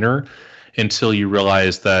minor until you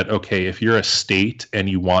realize that, okay, if you're a state and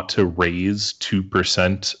you want to raise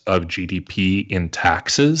 2% of GDP in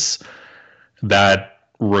taxes, that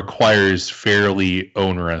requires fairly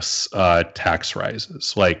onerous tax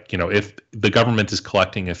rises. Like, if the government is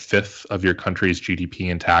collecting a fifth of your country's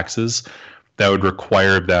GDP in taxes, that would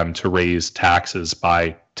require them to raise taxes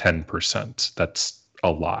by 10%. That's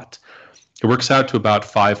a lot. It works out to about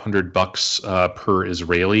 $500 per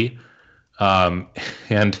Israeli.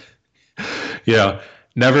 And,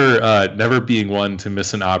 never being one to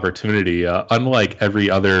miss an opportunity. Unlike every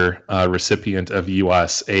other recipient of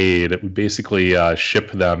U.S. aid, we basically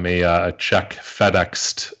ship them a check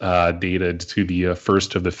FedExed dated to the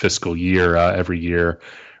first of the fiscal year every year,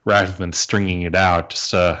 rather than stringing it out.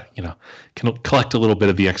 Just can collect a little bit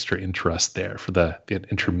of the extra interest there for the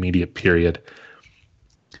intermediate period.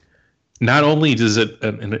 Not only is it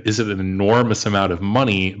an enormous amount of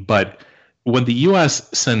money, but when the U.S.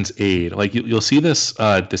 sends aid, like you'll see this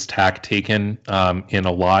tack taken in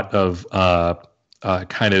a lot of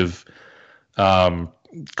kind of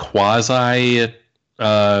quasi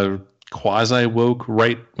woke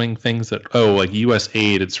right wing things that like U.S.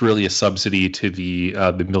 aid, it's really a subsidy to the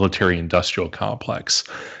military industrial complex,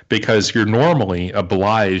 because you're normally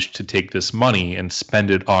obliged to take this money and spend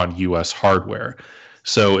it on U.S. hardware.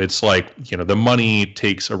 So it's like, the money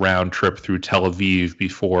takes a round trip through Tel Aviv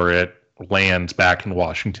before it lands back in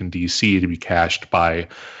Washington, D.C. to be cashed by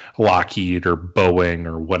Lockheed or Boeing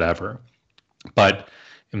or whatever. But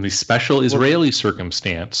in the special Israeli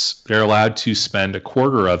circumstance, they're allowed to spend a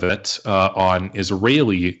quarter of it on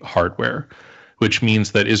Israeli hardware, which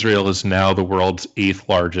means that Israel is now the world's 8th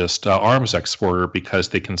largest arms exporter because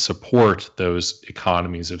they can support those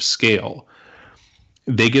economies of scale.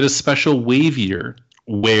 They get a special waiver year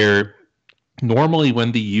where normally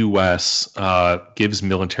when the U.S. gives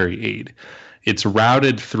military aid, it's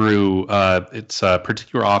routed through its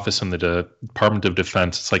particular office in the Department of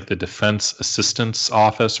Defense. It's like the Defense Assistance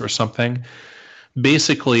Office or something.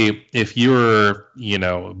 Basically, if you're,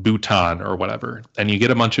 Bhutan or whatever, and you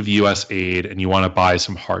get a bunch of U.S. aid and you want to buy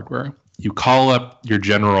some hardware, you call up your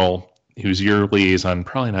general, who's your liaison,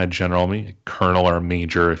 probably not a general, maybe a colonel or a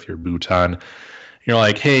major if you're Bhutan. You're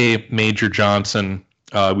like, hey, Major Johnson,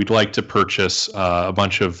 we'd like to purchase a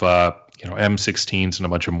bunch of M16s and a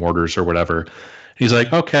bunch of mortars or whatever. He's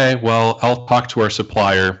like, okay, well, I'll talk to our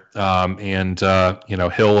supplier, and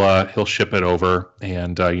he'll ship it over,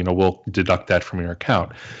 and we'll deduct that from your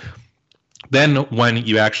account. Then when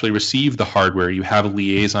you actually receive the hardware, you have a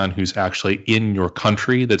liaison who's actually in your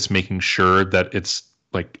country that's making sure that it's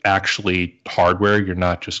like actually hardware. You're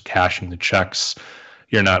not just cashing the checks.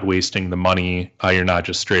 You're not wasting the money. You're not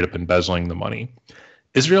just straight up embezzling the money.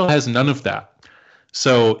 Israel has none of that.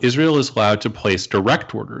 So Israel is allowed to place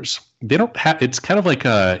direct orders. They don't have, it's kind of like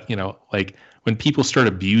like when people start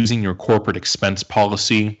abusing your corporate expense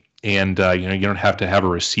policy and, you don't have to have a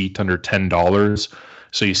receipt under $10.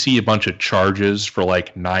 So you see a bunch of charges for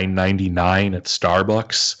like $9.99 at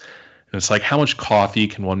Starbucks. And it's like, how much coffee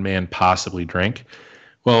can one man possibly drink?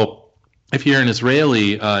 Well, if you're an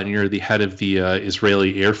Israeli and you're the head of the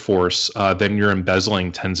Israeli Air Force, then you're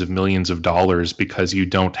embezzling tens of millions of dollars because you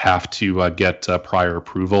don't have to get prior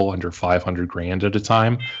approval under $500,000 at a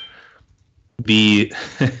time.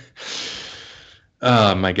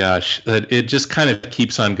 Oh my gosh, it just kind of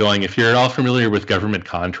keeps on going. If you're at all familiar with government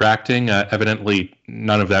contracting, evidently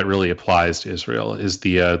none of that really applies to Israel, is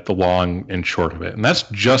the long and short of it. And that's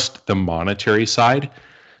just the monetary side.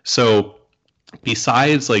 So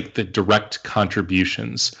besides like the direct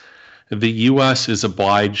contributions, the U.S. is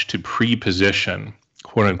obliged to pre-position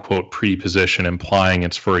quote-unquote pre-position, implying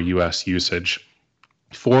it's for U.S. usage.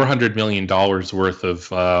 $400 million worth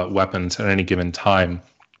of weapons at any given time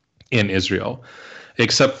in Israel,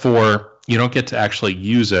 except for you don't get to actually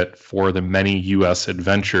use it for the many U.S.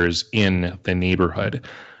 adventures in the neighborhood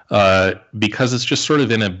because it's just sort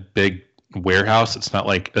of in a big warehouse. It's not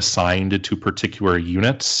like assigned to particular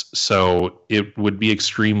units, so it would be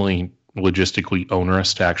extremely logistically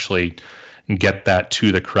onerous to actually get that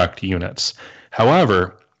to the correct units.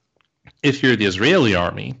 However, if you're the Israeli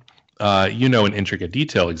army, you know in intricate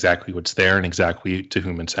detail exactly what's there and exactly to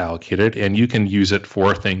whom it's allocated, and you can use it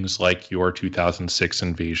for things like your 2006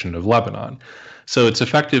 invasion of Lebanon. So it's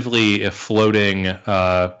effectively a floating line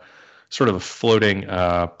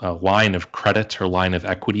of credit or line of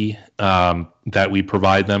equity that we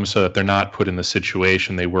provide them so that they're not put in the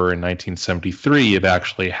situation they were in 1973 of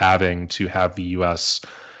actually having to have the U.S.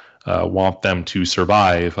 Want them to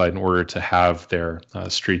survive in order to have their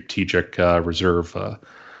strategic reserve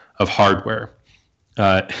of hardware.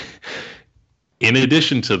 In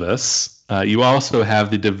addition to this, you also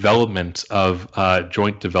have the development of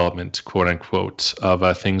joint development, quote unquote,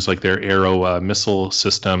 of things like their Arrow missile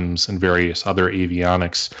systems and various other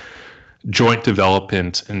avionics. Joint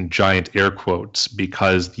development in giant air quotes,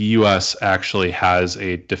 because the U.S. actually has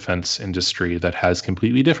a defense industry that has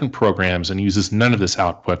completely different programs and uses none of this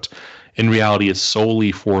output. In reality, it's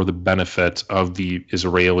solely for the benefit of the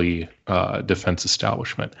Israeli defense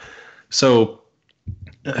establishment. So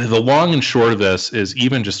the long and short of this is,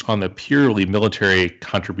 even just on the purely military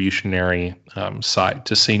contributionary side,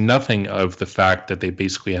 to say nothing of the fact that they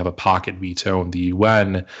basically have a pocket veto in the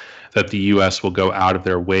UN, that the U.S. will go out of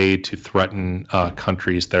their way to threaten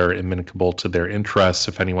countries that are inimical to their interests.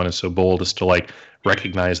 If anyone is so bold as to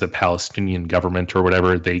recognize the Palestinian government or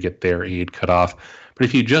whatever, they get their aid cut off. But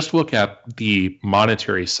if you just look at the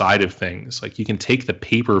monetary side of things, you can take the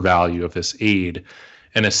paper value of this aid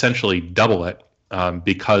and essentially double it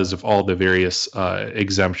because of all the various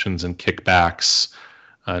exemptions and kickbacks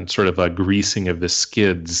and sort of a greasing of the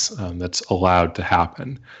skids that's allowed to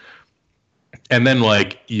happen. And then,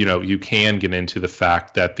 you can get into the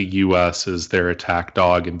fact that the U.S. is their attack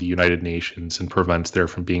dog in the United Nations and prevents there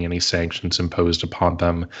from being any sanctions imposed upon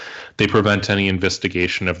them. They prevent any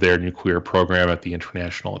investigation of their nuclear program at the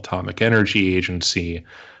International Atomic Energy Agency.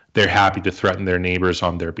 They're happy to threaten their neighbors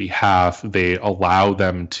on their behalf. They allow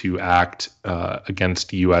them to act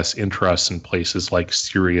against U.S. interests in places like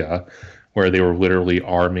Syria, where they were literally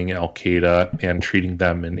arming al-Qaeda and treating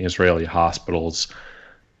them in Israeli hospitals.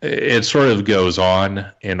 It sort of goes on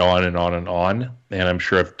and on and on and on, and I'm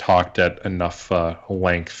sure I've talked at enough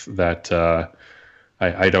length that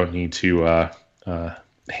I don't need to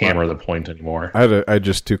hammer the point anymore. I had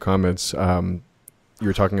just two comments. You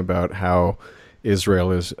were talking about how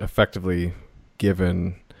Israel is effectively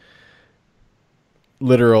given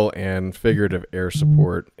literal and figurative air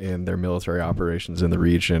support in their military operations in the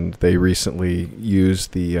region. They recently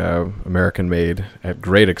used the American-made, at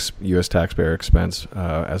great U.S. taxpayer expense,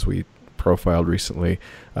 as we profiled recently,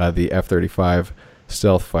 the F-35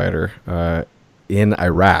 stealth fighter in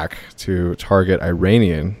Iraq to target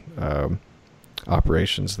Iranian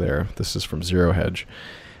operations there. This is from Zero Hedge.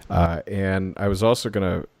 And I was also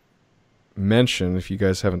going to mention, if you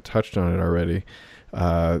guys haven't touched on it already,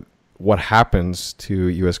 what happens to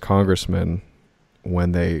U.S. congressmen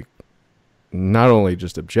when they not only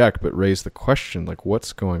just object, but raise the question,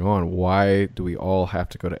 what's going on? Why do we all have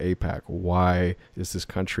to go to AIPAC? Why is this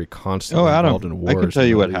country constantly involved in wars? I can tell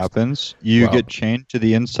you what happens. You get chained to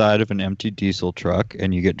the inside of an empty diesel truck,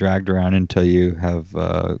 and you get dragged around until you have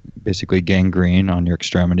basically gangrene on your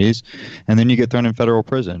extremities, and then you get thrown in federal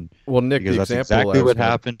prison. Well, Nick, because that's exactly what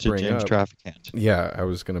happened to James Traficant. Yeah, I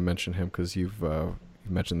was going to mention him because you've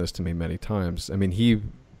mentioned this to me many times. I mean,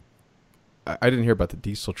 I didn't hear about the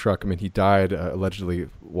diesel truck. I mean, he died allegedly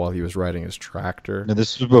while he was riding his tractor. No,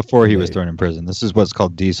 this was before he was thrown in prison. This is what's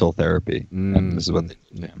called diesel therapy. This is what they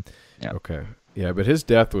do. Yeah. Okay. Yeah, but his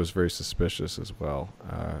death was very suspicious as well,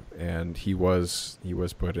 and he was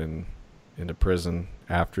put into prison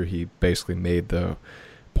after he basically made the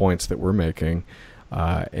points that we're making,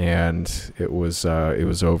 and it was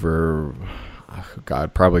over.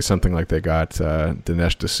 God, probably something like they got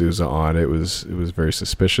Dinesh D'Souza on. It was very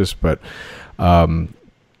suspicious, but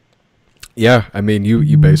yeah, I mean,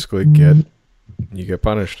 you basically get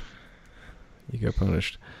punished. You get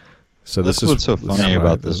punished. So this is what's so funny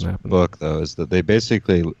about this book, though, is that they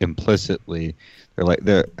basically implicitly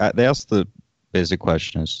they ask the basic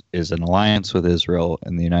question: is an alliance with Israel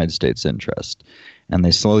in the United States' interest? And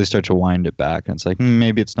they slowly start to wind it back, and it's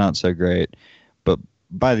maybe it's not so great, but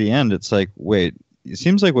by the end, it's wait, it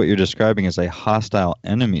seems like what you're describing is a hostile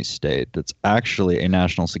enemy state that's actually a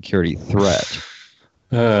national security threat.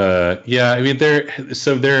 Yeah, I mean,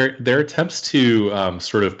 their attempts to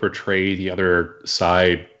sort of portray the other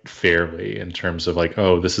side fairly in terms of like,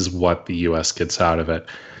 oh, this is what the U.S. gets out of it.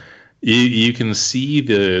 You can see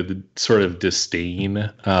the sort of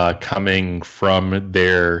disdain coming from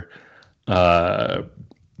their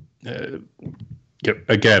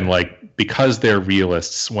again, like, because they're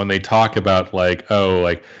realists, when they talk about like, oh,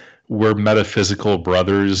 like we're metaphysical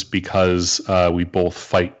brothers because we both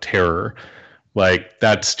fight terror. Like,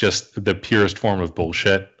 that's just the purest form of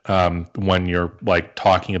bullshit. When you're like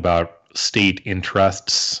talking about state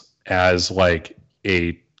interests as like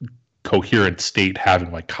a coherent state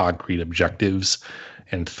having like concrete objectives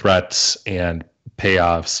and threats and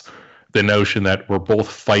payoffs, the notion that we're both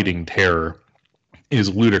fighting terror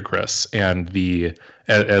is ludicrous, and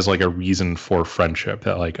as like a reason for friendship,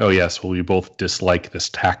 that like, oh yes, well, we both dislike this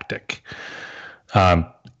tactic,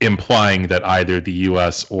 implying that either the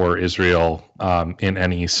U.S. or Israel, in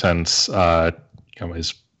any sense,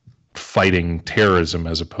 is fighting terrorism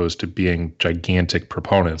as opposed to being gigantic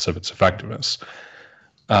proponents of its effectiveness.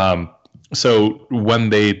 So when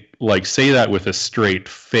they like say that with a straight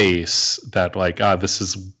face, that like, this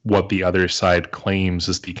is what the other side claims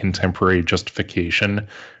is the contemporary justification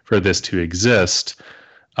for this to exist,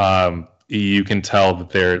 you can tell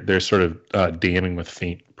that they're sort of damning with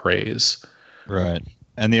faint praise. Right.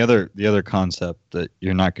 And the other concept that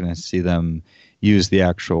you're not going to see them use the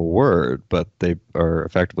actual word, but they are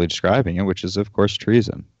effectively describing it, which is, of course,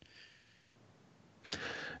 treason.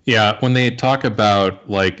 Yeah, when they talk about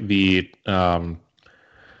like they have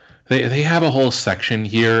a whole section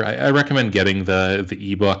here. I recommend getting the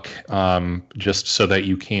ebook just so that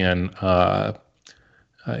you can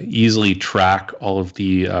easily track all of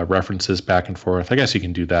the references back and forth. I guess you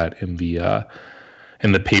can do that in the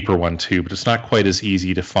paper one too, but it's not quite as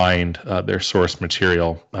easy to find their source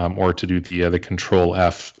material or to do the Control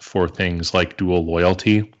F for things like dual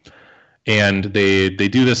loyalty. And they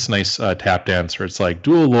do this nice tap dance where it's like,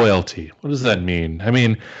 dual loyalty. What does that mean? I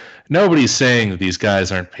mean, nobody's saying that these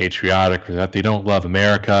guys aren't patriotic or that they don't love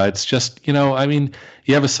America. It's just, I mean,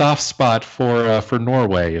 you have a soft spot for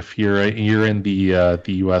Norway if you're in the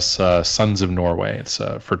U.S. Sons of Norway. It's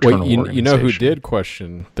a fraternal organization. You know who did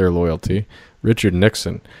question their loyalty? Richard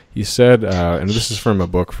Nixon. He said, and this is from a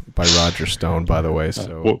book by Roger Stone, by the way.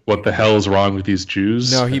 So, what the hell is wrong with these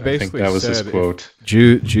Jews? No, he basically I think that was said his quote.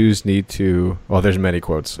 Jews need to. Well, there's many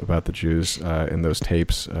quotes about the Jews in those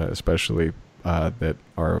tapes, especially that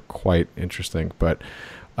are quite interesting. But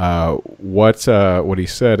what he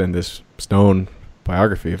said in this Stone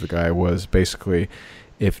biography of the guy was basically,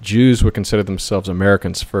 if Jews would consider themselves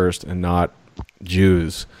Americans first and not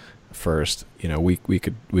Jews first, we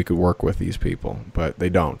could work with these people, but they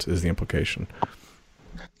don't, is the implication.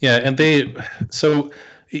 Yeah, and so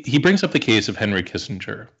he brings up the case of Henry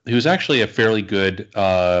Kissinger, who's actually a fairly good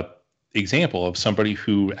example of somebody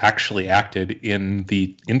who actually acted in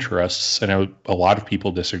the interests. I know a lot of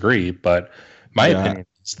people disagree, but my opinion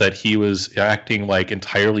is that he was acting like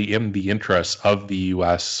entirely in the interests of the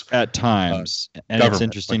U.S. at times. And it's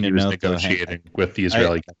interesting to note, negotiating with the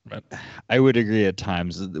Israeli government. I would agree at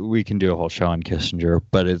times. We can do a whole show on Kissinger,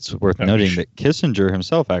 but it's worth noting that Kissinger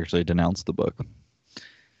himself actually denounced the book.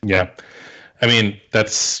 Yeah. I mean,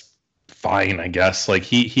 that's fine, I guess. Like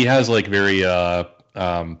he has like very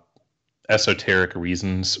esoteric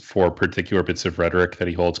reasons for particular bits of rhetoric that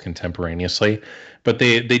he holds contemporaneously, but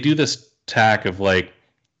they do this tack of like,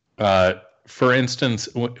 for instance,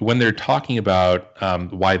 when they're talking about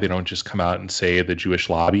why they don't just come out and say the Jewish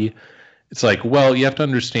lobby, it's like, well, you have to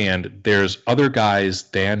understand there's other guys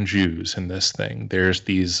than Jews in this thing. There's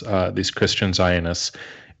these Christian Zionists,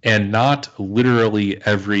 and not literally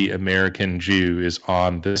every American Jew is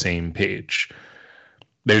on the same page.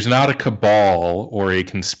 There's not a cabal or a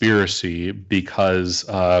conspiracy because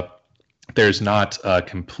there's not a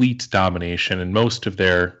complete domination, and most of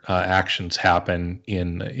their actions happen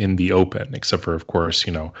in the open, except for, of course,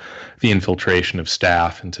 the infiltration of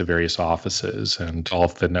staff into various offices and all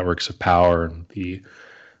of the networks of power and the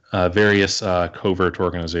various covert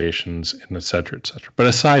organizations, and et cetera, et cetera. But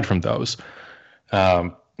aside from those,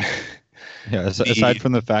 aside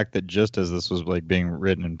from the fact that just as this was like being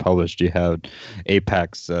written and published, you had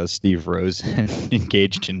AIPAC's Steve Rosen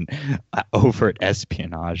engaged in overt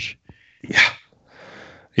espionage.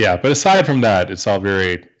 Yeah. But aside from that, it's all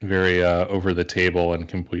very, very over the table and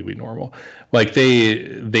completely normal. Like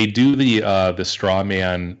they do the straw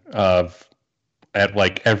man of at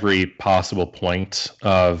like every possible point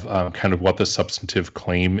of kind of what the substantive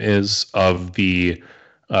claim is of the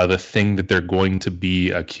the thing that they're going to be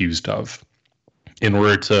accused of, in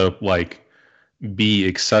order to like be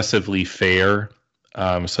excessively fair,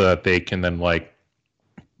 so that they can then like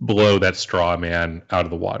blow that straw man out of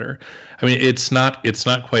the water. I mean, it's not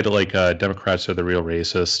quite like Democrats are the real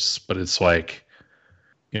racists, but it's like,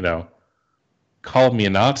 called me a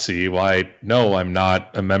Nazi. Why? No, I'm not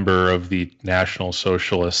a member of the National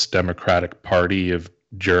Socialist Democratic Party of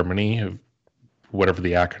Germany, of whatever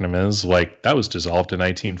the acronym is. Like, that was dissolved in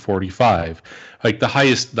 1945. Like the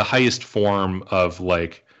highest form of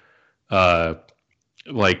like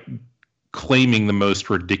claiming the most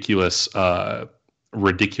ridiculous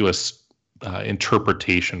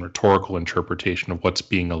rhetorical interpretation of what's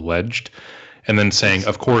being alleged, and then saying,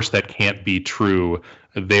 of course, that can't be true.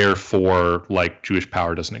 Therefore, like, Jewish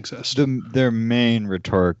power doesn't exist. Their main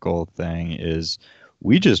rhetorical thing is,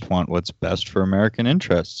 we just want what's best for American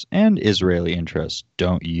interests and Israeli interests,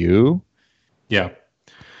 don't you? Yeah.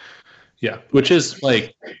 Which is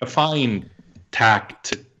like a fine tack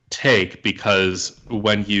to take, because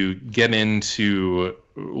when you get into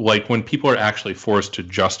like when people are actually forced to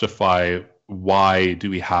justify why do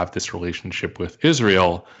we have this relationship with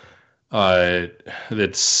Israel,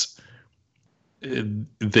 that's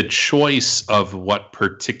the choice of what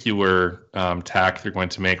particular tack they're going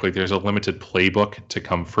to make. Like, there's a limited playbook to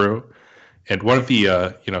come through, and one of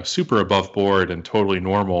the super above board and totally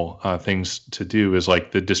normal things to do is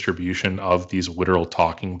like the distribution of these literal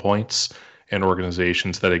talking points and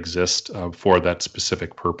organizations that exist for that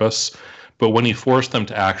specific purpose. But when you force them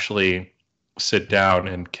to actually sit down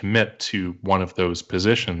and commit to one of those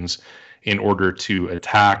positions in order to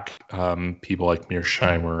attack people like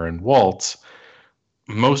Mearsheimer and Waltz,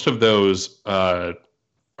 most of those are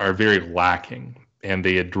very lacking, and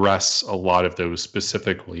they address a lot of those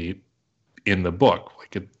specifically in the book.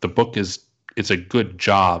 Like, the book it's a good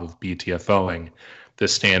job of BTFOing the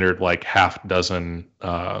standard like half dozen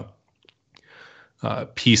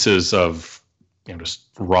pieces of just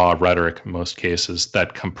raw rhetoric in most cases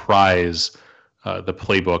that comprise the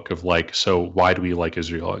playbook of like, so why do we like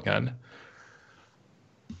Israel again?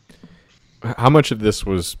 How much of this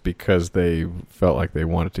was because they felt like they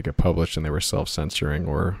wanted to get published and they were self-censoring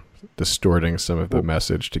or distorting some of the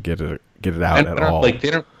message to get it out at all? Like, they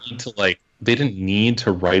didn't need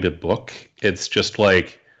to write a book. It's just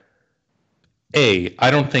like, I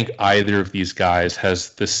don't think either of these guys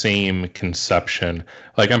has the same conception.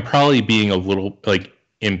 Like, I'm probably being a little like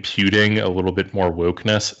imputing a little bit more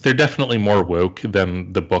wokeness. They're definitely more woke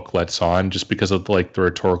than the book lets on, just because of like the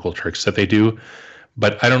rhetorical tricks that they do.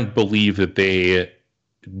 But I don't believe that they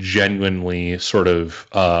genuinely sort of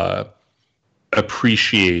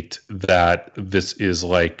appreciate that this is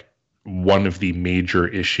like one of the major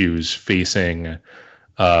issues facing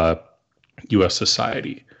U.S.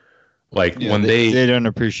 society. Like, when they don't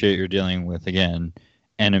appreciate you're dealing with, again,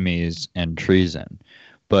 enemies and treason.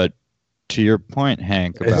 But to your point,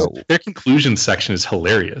 Hank, about their conclusion section is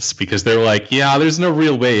hilarious, because they're like, yeah, there's no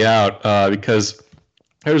real way out, because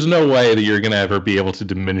there's no way that you're going to ever be able to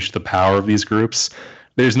diminish the power of these groups.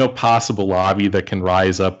 There's no possible lobby that can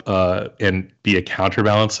rise up and be a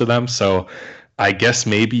counterbalance to them. So I guess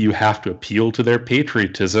maybe you have to appeal to their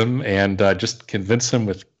patriotism and just convince them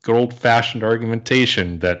with good old-fashioned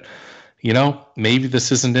argumentation that, maybe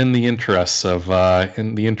this isn't in the interests of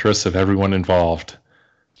everyone involved.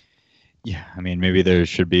 Yeah, I mean, maybe there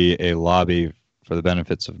should be a lobby for the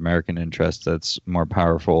benefits of American interests that's more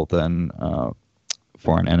powerful than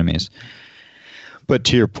foreign enemies. But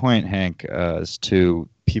to your point, Hank, as to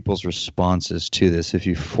people's responses to this, if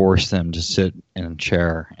you force them to sit in a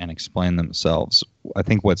chair and explain themselves, I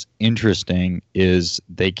think what's interesting is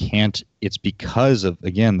they can't. It's because of,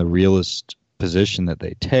 again, the realist position that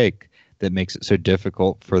they take that makes it so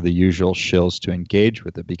difficult for the usual shills to engage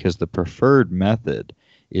with it, because the preferred method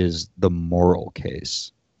is the moral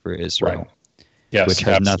case for Israel, right. Yes, which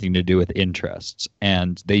has nothing to do with interests.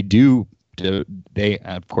 And they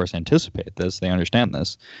of course anticipate this, they understand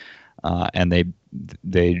this, and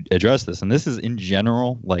they address this. And this is in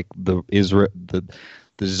general, like the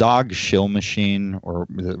Zog shill machine, or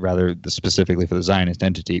rather specifically for the Zionist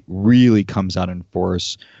entity, really comes out in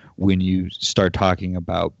force when you start talking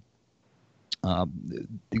about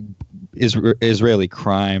Israeli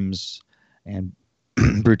crimes and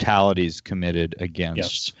brutalities committed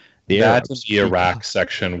against the Arabs. That and the Iraq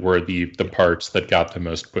section were the parts that got the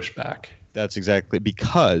most pushback. That's exactly,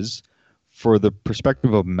 because for the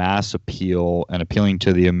perspective of mass appeal and appealing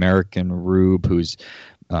to the American rube whose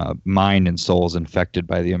mind and soul is infected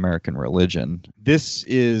by the American religion, this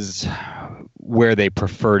is where they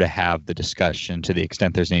prefer to have the discussion, to the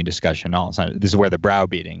extent there's any discussion at all. This is where the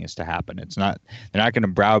browbeating is to happen. They're not going to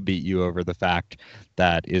browbeat you over the fact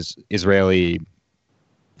that Israeli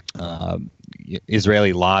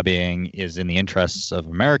lobbying is in the interests of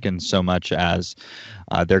Americans so much as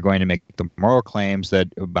they're going to make the moral claims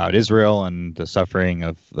about Israel and the suffering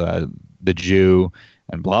of the Jew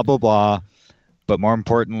and blah, blah, blah. But more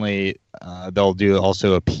importantly, they'll do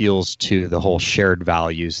also appeals to the whole shared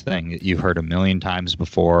values thing that you've heard a million times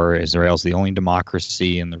before. Israel's the only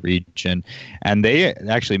democracy in the region. And they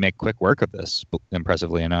actually make quick work of this,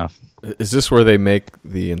 impressively enough. Is this where they make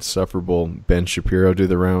the insufferable Ben Shapiro do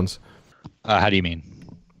the rounds? How do you mean?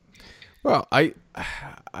 Well, I'm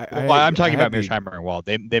talking about Mearsheimer and Wald.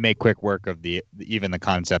 They make quick work of even the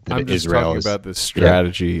concept that Israel is. I'm talking about the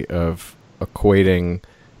strategy of equating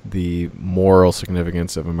the moral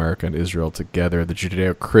significance of America and Israel together, the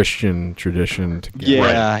Judeo-Christian tradition together.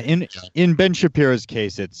 Yeah, in Ben Shapiro's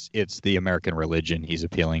case, it's the American religion he's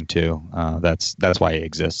appealing to. That's why he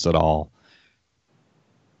exists at all.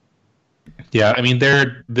 Yeah, I mean,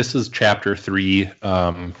 this is chapter 3,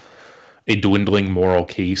 a dwindling moral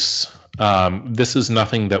case. This is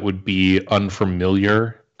nothing that would be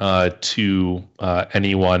unfamiliar to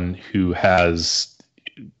anyone who has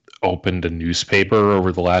opened a newspaper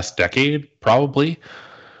over the last decade, probably.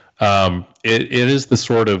 It is the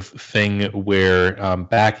sort of thing where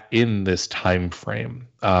back in this time frame,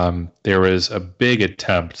 there was a big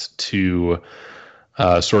attempt to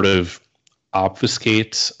sort of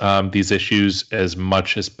obfuscate these issues as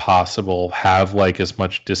much as possible, have as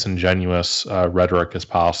much disingenuous rhetoric as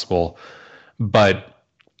possible. But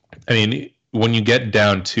I mean, when you get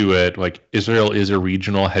down to it, Israel is a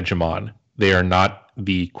regional hegemon. They are not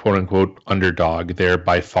the quote-unquote underdog. They're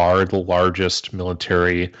by far the largest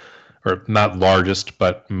military, or not largest,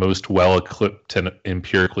 but most well-equipped and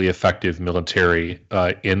empirically effective military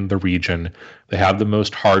in the region. They have the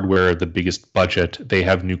most hardware, the biggest budget. They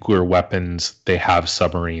have nuclear weapons. They have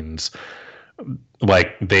submarines.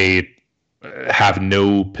 They have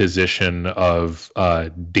no position of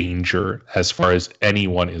danger as far as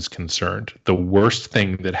anyone is concerned. The worst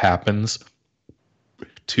thing that happens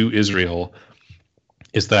to Israel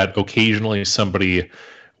is that occasionally somebody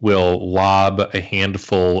will lob a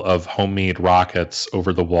handful of homemade rockets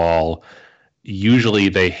over the wall. Usually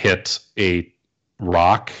they hit a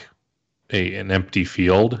rock, an empty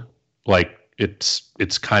field.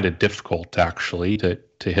 It's kind of difficult actually to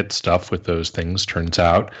hit stuff with those things, turns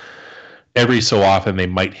out. Every so often they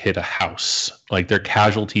might hit a house. Their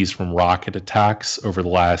casualties from rocket attacks over the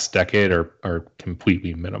last decade are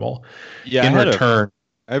completely minimal. Yeah, in return,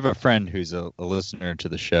 I have a friend who's a listener to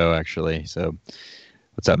the show, actually. So,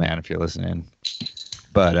 what's up, man? If you're listening,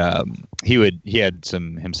 but he had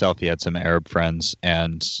some Arab friends,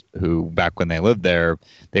 and who back when they lived there,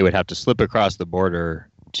 they would have to slip across the border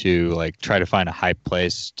to try to find a high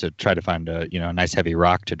place to try to find a nice heavy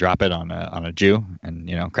rock to drop it on a Jew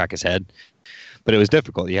and crack his head. But it was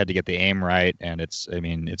difficult. You had to get the aim right, and it's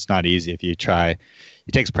not easy if you try.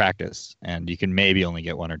 It takes practice, and you can maybe only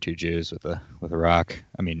get one or two Jews with a rock.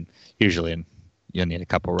 I mean, usually you'll need a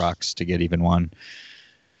couple rocks to get even one.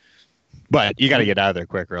 But you got to get out of there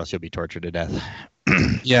quick, or else you'll be tortured to death.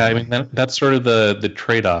 Yeah, I mean that's sort of the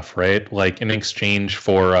trade-off, right? In exchange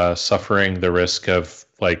for suffering the risk of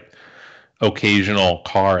occasional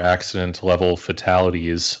car accident level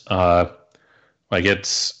fatalities,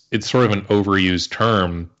 it's sort of an overused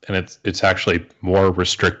term, and it's actually more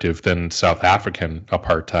restrictive than South African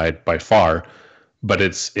apartheid by far, but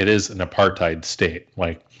it is an apartheid state.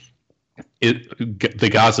 The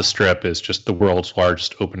Gaza Strip is just the world's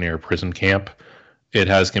largest open air prison camp. It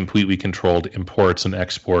has completely controlled imports and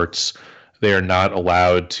exports. They are not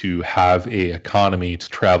allowed to have a economy, to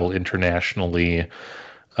travel internationally,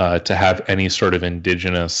 to have any sort of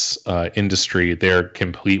indigenous industry. They're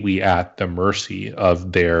completely at the mercy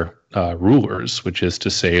of their rulers, which is to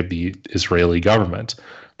say the Israeli government.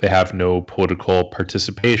 They have no political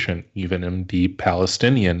participation, even in the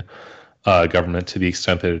Palestinian government, to the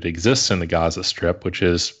extent that it exists in the Gaza Strip, which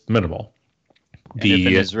is minimal. If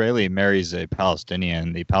an Israeli marries a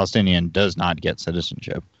Palestinian, the Palestinian does not get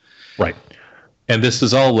citizenship. Right. And this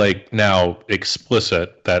is all now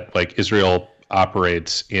explicit that Israel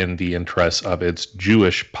operates in the interests of its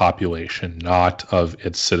Jewish population, not of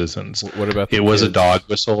its citizens. What about it was a dog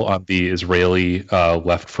whistle on the Israeli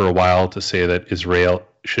left for a while to say that Israel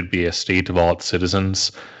should be a state of all its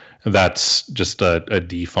citizens. That's just a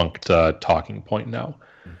defunct talking point now.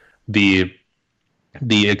 The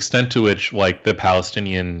extent to which the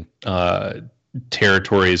Palestinian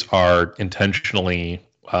territories are intentionally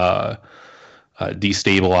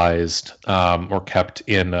destabilized or kept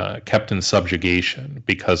in subjugation,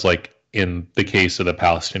 because like in the case of the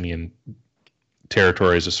Palestinian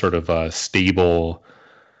territories, a sort of a stable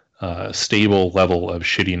level of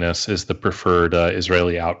shittiness is the preferred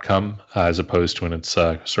Israeli outcome, as opposed to when it's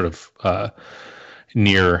sort of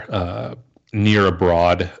near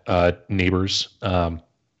abroad neighbors.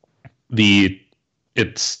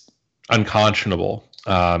 It's unconscionable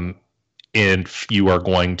if you are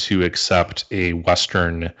going to accept a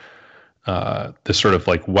Western, the sort of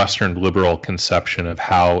like Western liberal conception of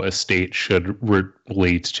how a state should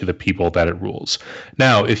relate to the people that it rules.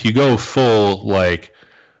 Now, if you go full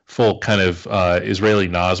kind of Israeli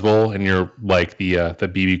Nazgul, and you're like the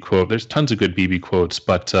Bibi quote, there's tons of good Bibi quotes,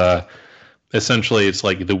 but essentially it's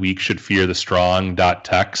like the weak should fear the strong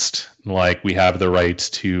 .text. Like, we have the right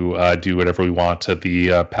to do whatever we want to the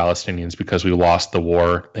Palestinians because we lost the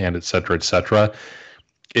war, and et cetera, et cetera.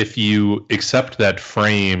 If you accept that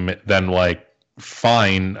frame, then like,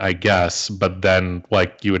 fine, I guess, but then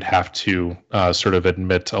like you would have to sort of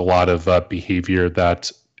admit a lot of behavior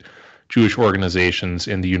that Jewish organizations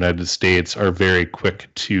in the United States are very quick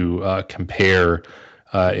to compare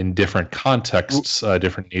in different contexts,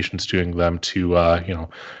 different nations doing them to,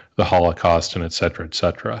 the Holocaust and et cetera, et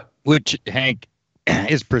cetera. Which, Hank,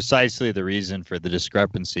 is precisely the reason for the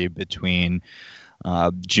discrepancy between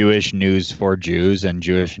Jewish news for Jews and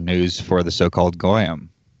Jewish news for the so-called Goyim.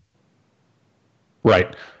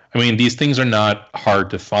 Right. I mean, these things are not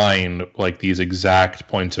hard to find, like these exact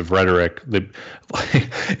points of rhetoric.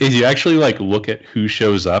 If you actually like look at who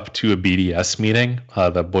shows up to a BDS meeting,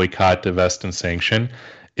 the boycott, divest, and sanction,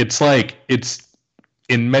 it's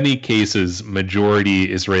in many cases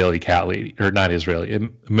majority Israeli cat lady, or not Israeli,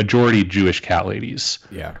 majority Jewish cat ladies.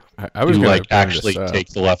 Yeah, I was like actually take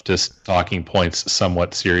the leftist talking points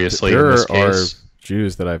somewhat seriously. There in this case. are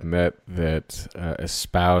Jews that I've met that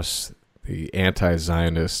espouse the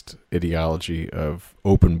anti-Zionist ideology of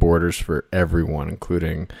open borders for everyone,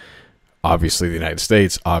 including obviously the United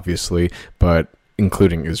States, but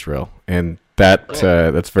including Israel, and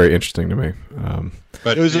that's very interesting to me.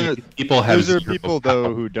 But those are people though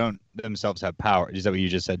power. who don't themselves have power. Is that what you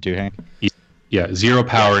just said too, Hank? Yeah, zero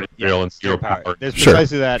power to Israel and zero power. There's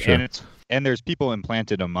precisely that, and there's people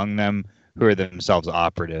implanted among them who are themselves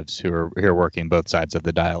operatives who are working both sides of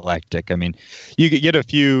the dialectic. I mean, you could get a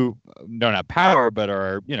few don't have power but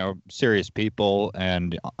are serious people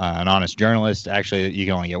and an honest journalist. Actually, you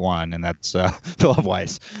can only get one, and that's Philip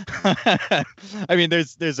Weiss. I mean,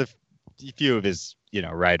 there's a few of his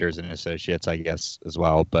writers and associates, I guess, as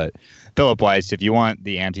well. But Philip Weiss, if you want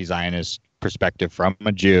the anti-Zionist perspective from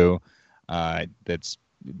a Jew, that's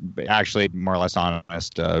actually more or less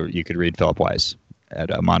honest, you could read Philip Weiss at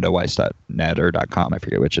mondoweiss.net or .com. I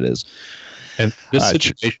forget which it is. And this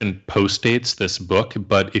situation postdates this book,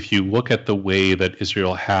 but if you look at the way that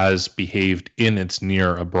Israel has behaved in its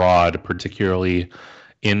near abroad, particularly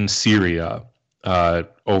in Syria,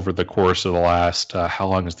 over the course of the last, how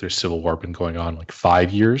long has their civil war been going on? Like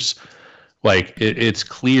 5 years? Like, it's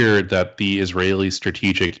clear that the Israeli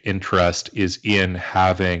strategic interest is in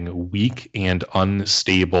having weak and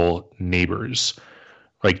unstable neighbors.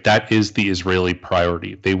 Like, that is the Israeli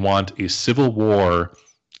priority. They want a civil war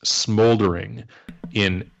smoldering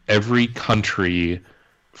in every country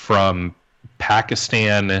from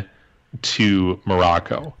Pakistan to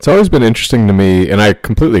Morocco. It's always been interesting to me, and I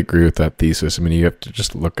completely agree with that thesis. I mean, you have to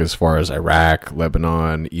just look as far as Iraq,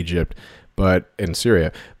 Lebanon, Egypt, and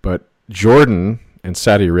Syria. But Jordan and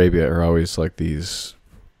Saudi Arabia are always like these.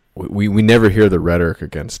 We never hear the rhetoric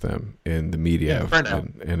against them in the media,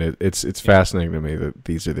 and it's fascinating to me that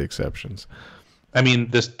these are the exceptions. I mean,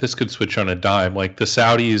 this could switch on a dime. Like, the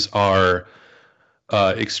Saudis are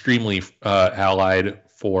extremely allied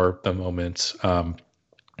for the moment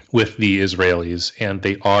with the Israelis, and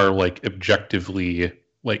they are like objectively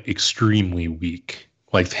like extremely weak.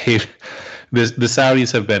 Like, the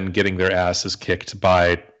Saudis have been getting their asses kicked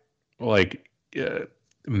by like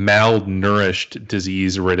malnourished,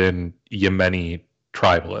 disease-ridden Yemeni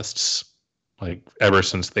tribalists, like ever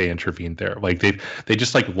since they intervened there. Like, they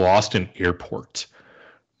just like lost an airport.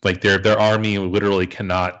 Like, their army literally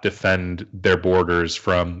cannot defend their borders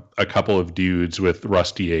from a couple of dudes with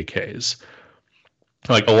rusty AKs.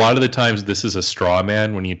 Like, a lot of the times this is a straw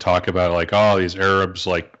man when you talk about like, oh, these Arabs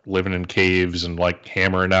like living in caves and like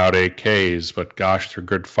hammering out AKs, but gosh, they're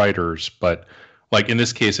good fighters. But like, in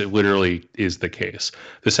this case, it literally is the case.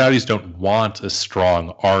 The Saudis don't want a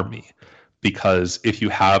strong army, because if you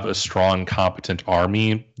have a strong, competent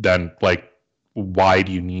army, then like, why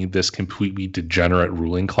do you need this completely degenerate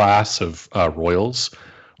ruling class of royals?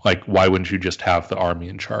 Like, why wouldn't you just have the army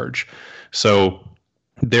in charge? So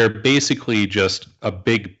they're basically just a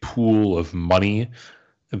big pool of money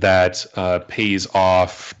that pays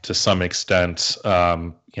off to some extent,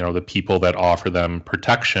 the people that offer them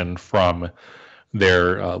protection from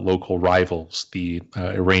their local rivals, the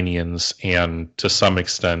Iranians, and to some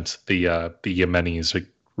extent the Yemenis, like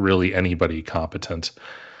really anybody competent.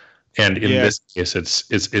 And in this case,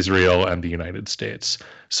 it's Israel and the United States.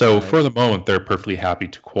 So for the moment, they're perfectly happy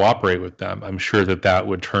to cooperate with them. I'm sure that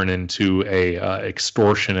would turn into a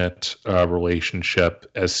extortionate relationship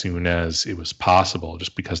as soon as it was possible,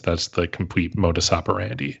 just because that's the complete modus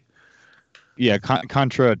operandi. Yeah,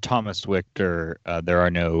 contra Thomas Victor,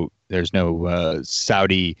 there's no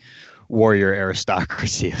Saudi warrior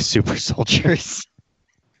aristocracy of super soldiers.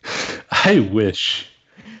 I wish.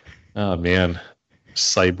 Oh man.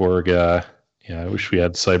 Cyborg, I wish we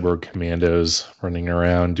had cyborg commandos running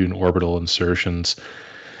around doing orbital insertions.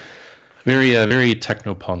 Very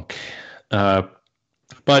technopunk.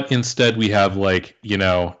 But instead we have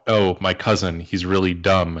my cousin, he's really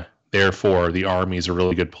dumb. Therefore, the army's a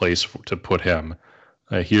really good place to put him.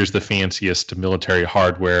 Here's the fanciest military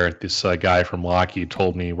hardware. This guy from Lockheed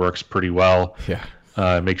told me works pretty well.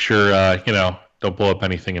 Yeah. Make sure, don't blow up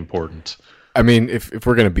anything important. I mean, if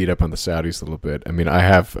we're going to beat up on the Saudis a little bit, I mean, I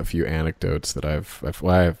have a few anecdotes that I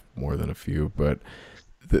have more than a few, but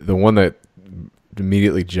the one that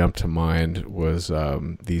immediately jumped to mind was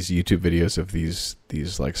these YouTube videos of these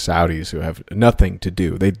like Saudis who have nothing to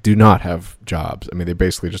do. They do not have jobs. I mean, they're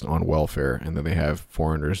basically just on welfare, and then they have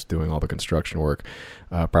foreigners doing all the construction work,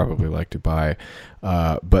 probably like Dubai.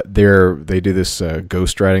 But they do this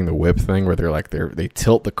ghost riding the whip thing where they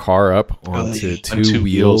tilt the car up onto two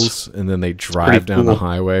wheels and then they drive down the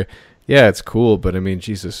highway. Yeah, it's cool, but I mean,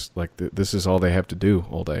 Jesus, like this is all they have to do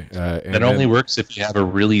all day. It only works if you have a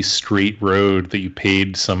really straight road that you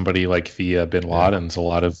paid somebody like the Bin Ladens a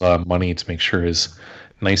lot of money to make sure is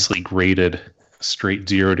nicely graded, straight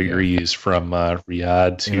 0 degrees from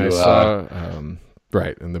Riyadh to. And I saw,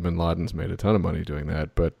 right, and the Bin Ladens made a ton of money doing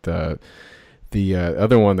that, but the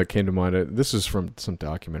other one that came to mind, this is from some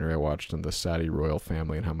documentary I watched on the Saudi royal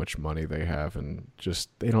family and how much money they have, and just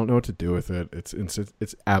they don't know what to do with it.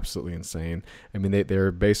 It's absolutely insane. I mean,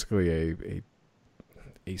 they're basically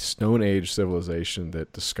a Stone Age civilization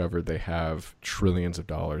that discovered they have trillions of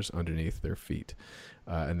dollars underneath their feet,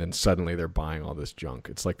 and then suddenly they're buying all this junk.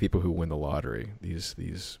 It's like people who win the lottery.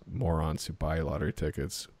 These morons who buy lottery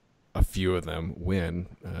tickets. A few of them win.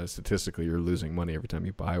 Statistically, you're losing money every time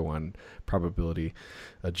you buy one, probability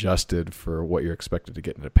adjusted for what you're expected to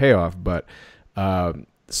get in a payoff. But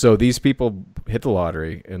so these people hit the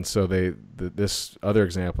lottery, and so this other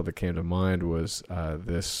example that came to mind was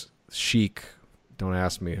this sheik. Don't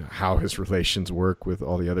ask me how his relations work with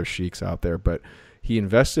all the other sheiks out there, but he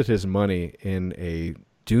invested his money in a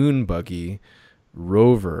dune buggy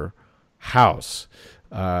Rover house.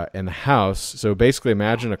 And the house, so basically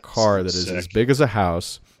imagine a car that is as big as a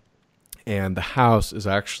house, and the house is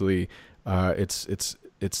actually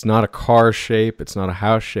it's not a car shape, it's not a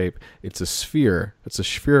house shape, it's a sphere, it's a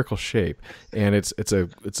spherical shape, and it's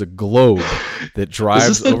a globe that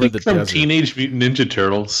drives over the desert. Teenage Mutant Ninja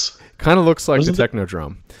Turtles. Kind of looks like the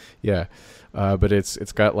Technodrome, yeah. But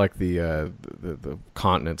it's got like the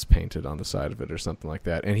continents painted on the side of it or something like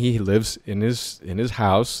that, and he lives in his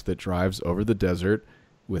house that drives over the desert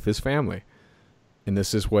with his family, and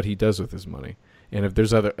this is what he does with his money. And if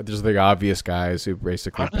there's the obvious guys who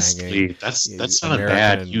basically honestly, that's not a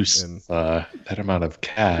bad use of that amount of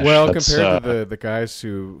cash. Well, compared to the guys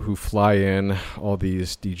who fly in all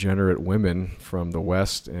these degenerate women from the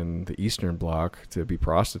West and the Eastern Bloc to be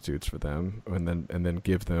prostitutes for them, and then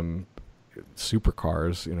give them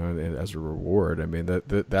supercars, as a reward. I mean,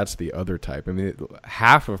 that's the other type. I mean,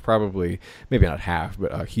 half of probably, maybe not half,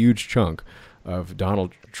 but a huge chunk of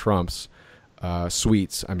Donald Trump's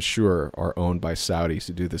suites, I'm sure, are owned by Saudis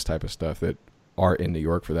who do this type of stuff that are in New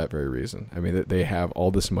York for that very reason. I mean, they have all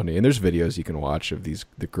this money, and there's videos you can watch of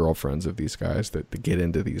the girlfriends of these guys that get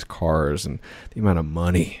into these cars, and the amount of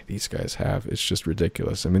money these guys have, it's just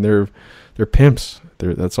ridiculous. I mean, they're pimps.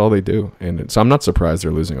 That's all they do, and so I'm not surprised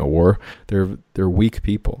they're losing a war. They're weak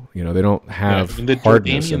people. They don't have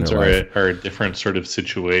hardness in their life. Are a different sort of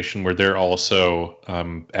situation where they're also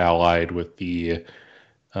allied with the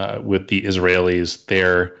Israelis.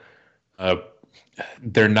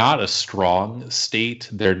 They're not a strong state.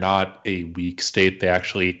 They're not a weak state. They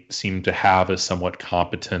actually seem to have a somewhat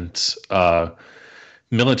competent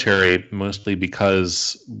military, mostly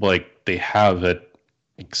because they have an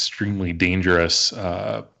extremely dangerous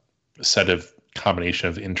set of combination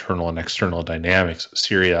of internal and external dynamics.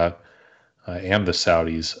 Syria and the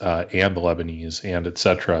Saudis and the Lebanese and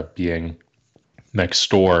etc. being next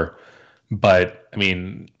door. But I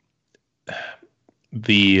mean,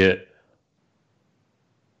 the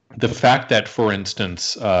fact that, for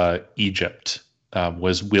instance, Egypt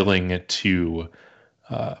was willing to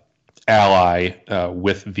ally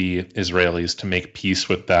with the Israelis to make peace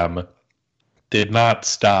with them did not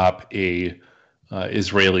stop a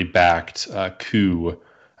Israeli-backed coup.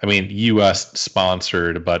 I mean,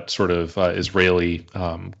 U.S.-sponsored, but sort of Israeli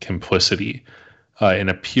complicity in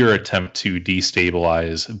a pure attempt to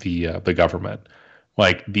destabilize the government.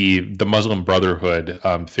 Like the Muslim Brotherhood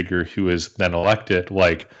figure who was then elected,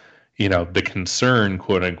 like, you know, the concern,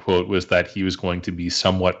 quote unquote, was that he was going to be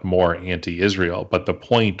somewhat more anti-Israel. But the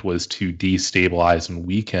point was to destabilize and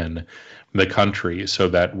weaken the country so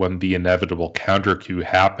that when the inevitable counter coup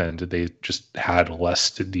happened, they just had less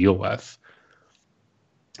to deal with.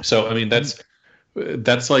 So, I mean, that's been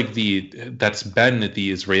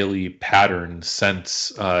the Israeli pattern since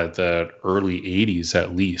the early 80s,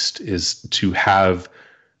 at least, is to have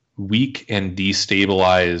weak and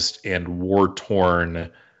destabilized and war-torn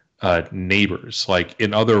neighbors. Like,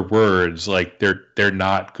 in other words, like they're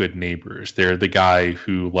not good neighbors. They're the guy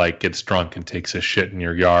who like gets drunk and takes a shit in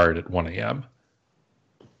your yard at 1 a.m.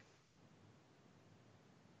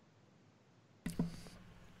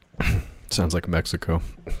 Sounds like Mexico.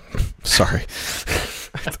 Sorry.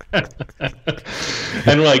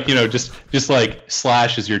 And like, you know, just like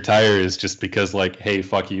slashes your tires just because like, hey,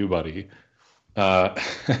 fuck you, buddy. But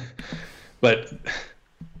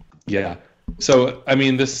yeah. So, I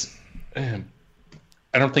mean, I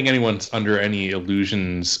don't think anyone's under any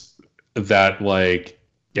illusions that, like,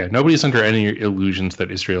 yeah, nobody's under any illusions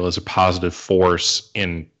that Israel is a positive force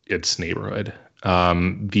in its neighborhood.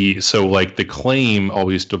 So, like, the claim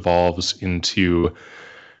always devolves into,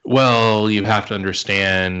 well, you have to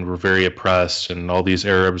understand we're very oppressed and all these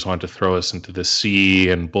Arabs want to throw us into the sea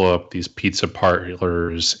and blow up these pizza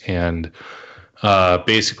parlors and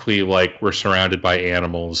basically, like, we're surrounded by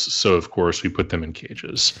animals, so of course we put them in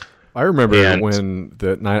cages. I remember when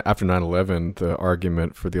after 9/11, the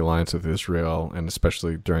argument for the alliance with Israel, and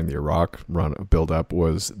especially during the Iraq build-up,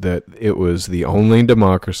 was that it was the only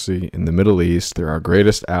democracy in the Middle East. They're our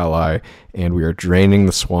greatest ally, and we are draining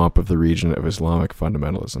the swamp of the region of Islamic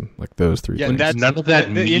fundamentalism. Like those three things. None of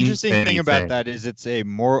that. The interesting anything. thing about that is it's a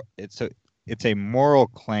moral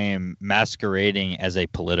claim masquerading as a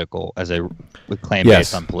claim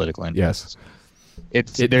based on political interests. Yes.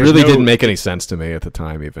 It really didn't make any sense to me at the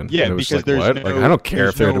time, even. Yeah, because like, there's what? Like, I don't care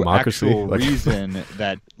if they're a democracy. Actual reason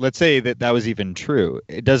that, let's say that was even true,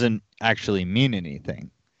 it doesn't actually mean anything,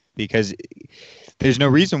 because there's no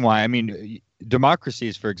reason why. I mean,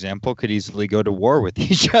 democracies, for example, could easily go to war with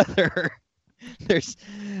each other.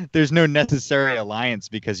 There's no necessary alliance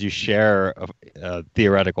because you share a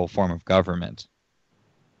theoretical form of government.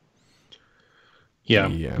 Yeah.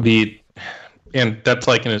 And that's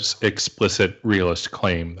like an explicit realist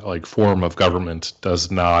claim. Like, form of government does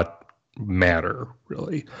not matter,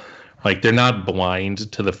 really. Like, they're not blind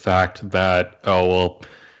to the fact that, oh, well,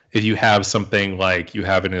 if you have something like you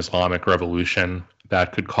have an Islamic revolution,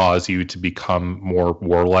 that could cause you to become more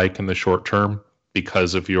warlike in the short term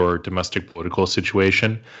because of your domestic political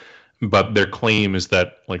situation. But their claim is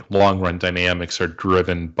that, like, long-run dynamics are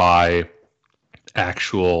driven by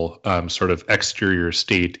actual sort of exterior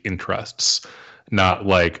state interests. Not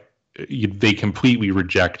like they completely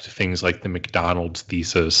reject things like the McDonald's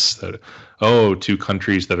thesis that, oh, two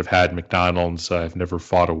countries that have had McDonald's have never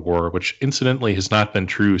fought a war, which incidentally has not been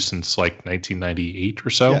true since like 1998 or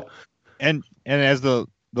so. Yeah. And as the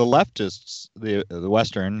leftists, the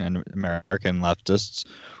Western and American leftists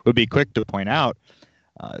would be quick to point out,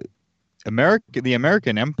 the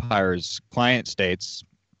American empire's client states,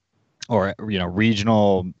 or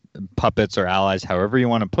regional puppets or allies, however you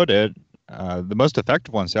want to put it, the most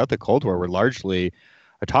effective ones throughout the Cold War were largely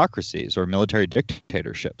autocracies or military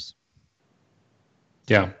dictatorships.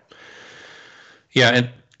 Yeah. And,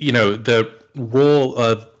 the role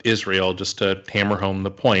of Israel, just to hammer home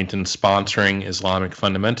the point, in sponsoring Islamic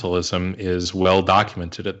fundamentalism is well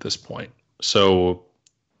documented at this point. So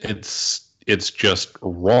it's just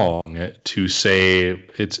wrong to say,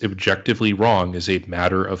 it's objectively wrong as a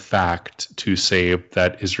matter of fact to say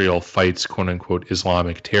that Israel fights quote unquote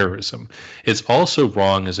Islamic terrorism. It's also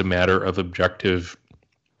wrong as a matter of objective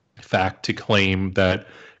fact to claim that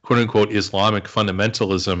quote unquote Islamic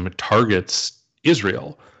fundamentalism targets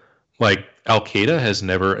Israel. Like, Al-Qaeda has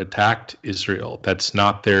never attacked Israel. That's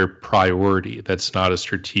not their priority. That's not a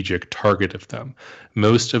strategic target of them.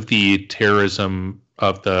 Most of the terrorism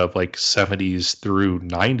of the 70s through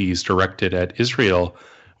 90s directed at Israel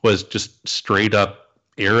was just straight up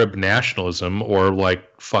Arab nationalism, or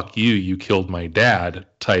like, fuck you, you killed my dad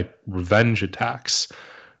type revenge attacks.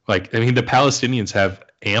 Like, I mean, the Palestinians have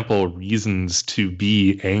ample reasons to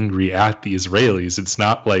be angry at the Israelis. It's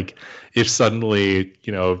not like if suddenly,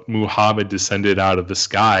 Muhammad descended out of the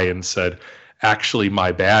sky and said, actually,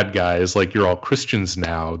 my bad, guys, like, you're all Christians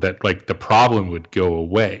now, that like the problem would go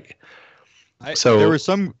away. There were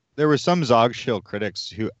some Zogshil critics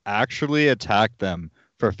who actually attacked them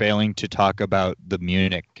for failing to talk about the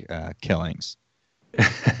Munich killings.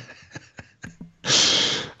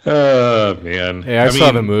 Oh, man. Hey, I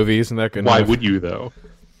saw the movie. Isn't that good? Why would you, though?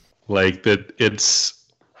 Like, that it's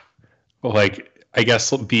like, I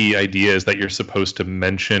guess the idea is that you're supposed to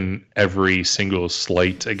mention every single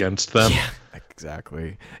slight against them. Yeah,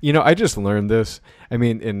 exactly. I just learned this. I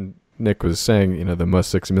mean, and Nick was saying, the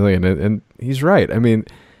must 6 million, and he's right. I mean,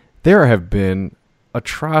 there have been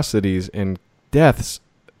atrocities and deaths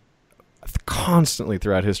constantly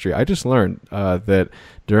throughout history. I just learned that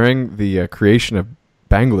during the creation of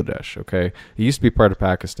Bangladesh, it used to be part of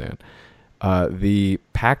Pakistan. The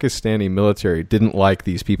Pakistani military didn't like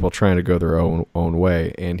these people trying to go their own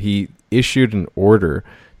way, and he issued an order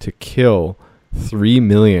to kill 3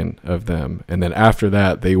 million of them, and then after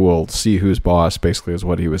that they will see who's boss, basically, is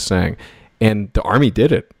what he was saying. And the army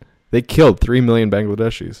did it. They killed 3 million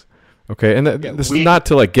Bangladeshis. And this is not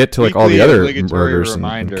to get to all the other murders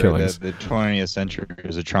and killings. The 20th century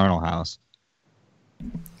is a charnel house.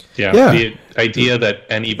 Yeah, the idea that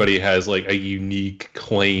anybody has like a unique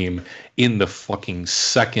claim in the fucking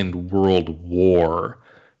Second World War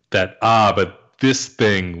that, but this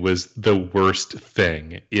thing was the worst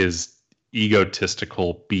thing is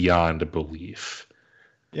egotistical beyond belief.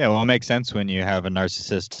 Yeah, well, it makes sense when you have a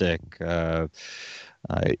narcissistic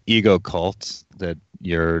ego cult that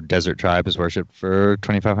your desert tribe has worshipped for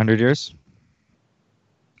 2,500 years.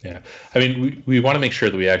 Yeah, I mean, we want to make sure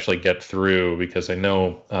that we actually get through, because I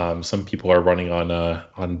know some people are running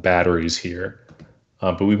on batteries here,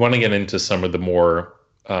 but we want to get into some of the more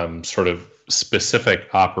sort of specific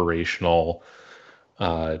operational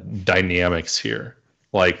dynamics here.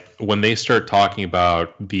 Like when they start talking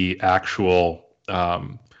about the actual,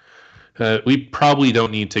 we probably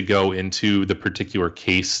don't need to go into the particular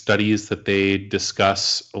case studies that they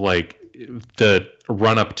discuss. Like the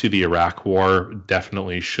run up to the Iraq War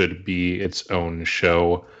definitely should be its own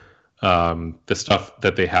show. The stuff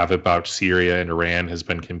that they have about Syria and Iran has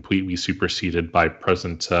been completely superseded by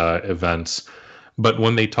present events. But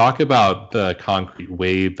when they talk about the concrete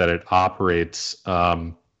way that it operates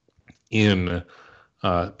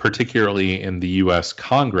particularly in the U.S.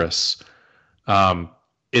 Congress,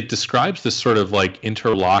 it describes this sort of like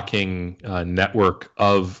interlocking network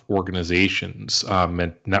of organizations,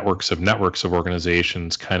 and networks of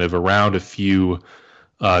organizations kind of around a few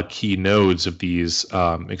key nodes of these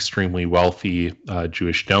extremely wealthy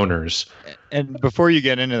Jewish donors. And before you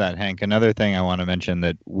get into that, Hank, another thing I want to mention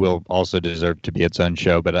that will also deserve to be its own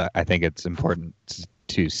show, but I think it's important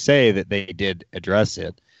to say that they did address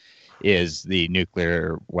it, is the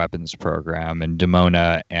nuclear weapons program and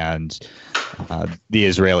Dimona and the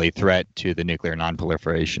Israeli threat to the Nuclear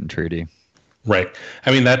Non-Proliferation Treaty. Right.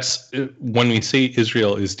 I mean, that's when we say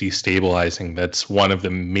Israel is destabilizing, that's one of the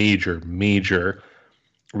major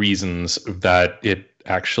reasons that it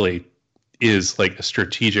actually is like a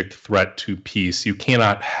strategic threat to peace. You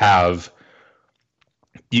cannot have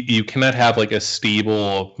like a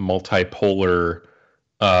stable multipolar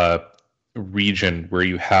region where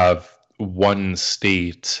you have one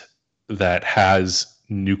state that has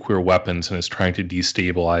nuclear weapons and is trying to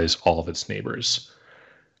destabilize all of its neighbors.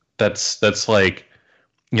 That's like,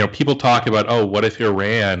 people talk about, oh, what if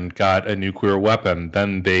Iran got a nuclear weapon?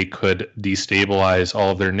 Then they could destabilize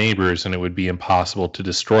all of their neighbors and it would be impossible to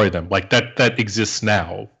destroy them. Like that exists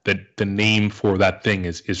now. That the name for that thing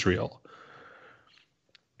is Israel.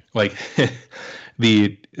 Like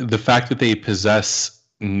the fact that they possess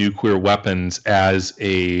nuclear weapons as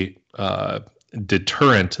a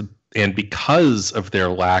deterrent, and because of their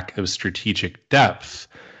lack of strategic depth,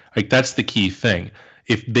 like that's the key thing.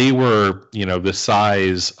 If they were, the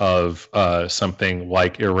size of something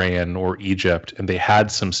like Iran or Egypt, and they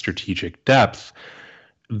had some strategic depth,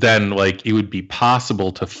 then like it would be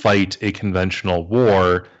possible to fight a conventional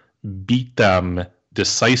war, beat them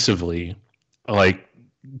decisively, like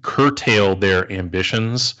curtail their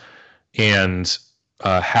ambitions, and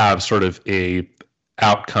have sort of a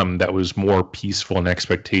outcome that was more peaceful in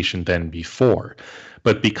expectation than before.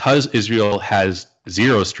 But because Israel has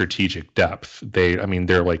zero strategic depth,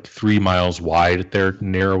 they're like 3 miles wide at their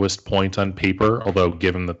narrowest point on paper, although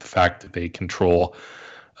given that the fact that they control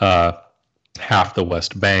half the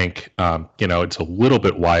West Bank. It's a little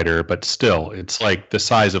bit wider, but still, it's like the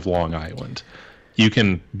size of Long Island. You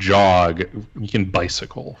can jog, you can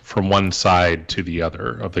bicycle from one side to the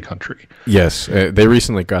other of the country. Yes, they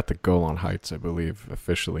recently got the Golan Heights, I believe,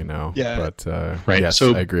 officially now. Yeah. But right. yes,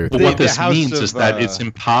 so I agree with what that. this means is that it's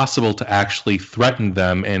impossible to actually threaten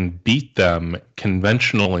them and beat them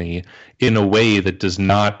conventionally in a way that does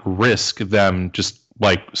not risk them just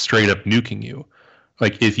like straight up nuking you.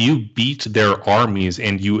 Like if you beat their armies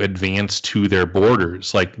and you advance to their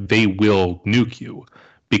borders, like they will nuke you.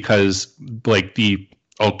 Because like the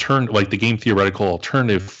game theoretical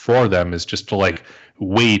alternative for them is just to like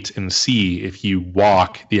wait and see if you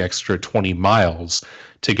walk the extra 20 miles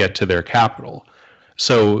to get to their capital.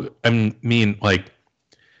 So I mean, like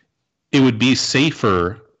it would be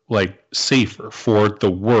safer for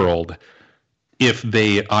the world if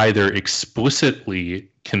they either explicitly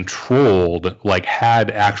controlled, like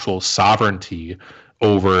had actual sovereignty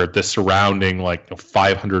over the surrounding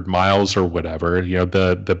 500 miles or whatever,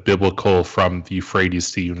 the biblical from the Euphrates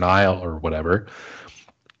to Nile or whatever,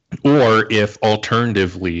 or if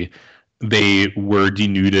alternatively they were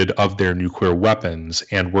denuded of their nuclear weapons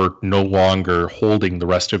and were no longer holding the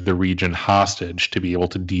rest of the region hostage to be able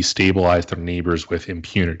to destabilize their neighbors with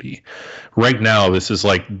impunity. Right now, this is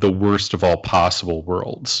like the worst of all possible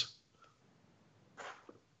worlds.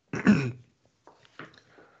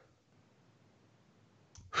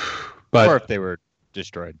 But, or if they were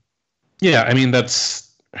destroyed. Yeah, I mean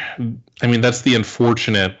that's the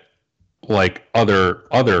unfortunate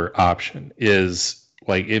other option is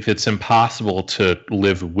if it's impossible to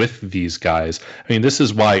live with these guys. I mean, this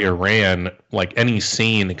is why Iran, like any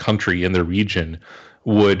sane country in the region,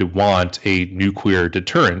 would want a nuclear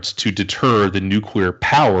deterrent to deter the nuclear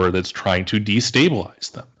power that's trying to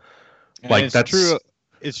destabilize them. And that's true.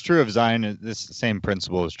 It's true of Zion. This same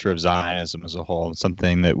principle is true of Zionism as a whole.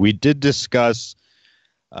 Something that we did discuss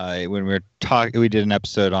when we were talking. We did an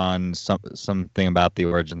episode on something about the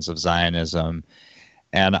origins of Zionism,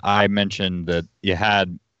 and I mentioned that you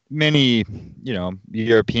had many,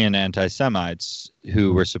 European anti-Semites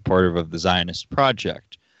who were supportive of the Zionist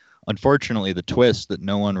project. Unfortunately, the twist that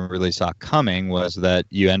no one really saw coming was that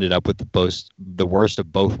you ended up with the worst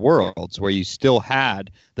of both worlds, where you still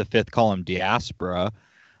had the fifth column diaspora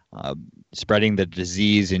spreading the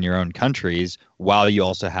disease in your own countries, while you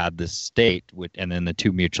also had this state, and then the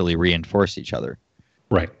two mutually reinforce each other.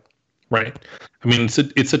 Right. I mean,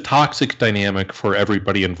 it's a toxic dynamic for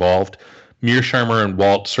everybody involved. Mearsheimer and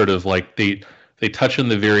Walt sort of they touch on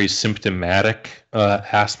the very symptomatic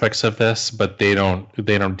aspects of this, but they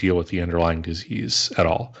don't deal with the underlying disease at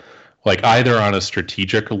all. Like either on a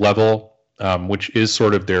strategic level, which is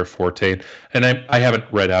sort of their forte, and I haven't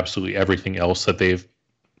read absolutely everything else that they've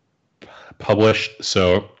published,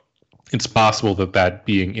 so it's possible that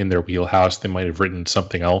being in their wheelhouse, they might have written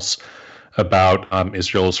something else about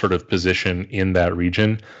Israel's sort of position in that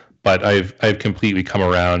region. But I've completely come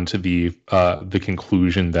around to the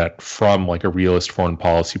conclusion that from a realist foreign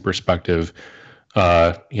policy perspective,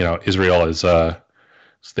 Israel is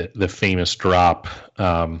the famous drop.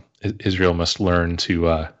 Israel must learn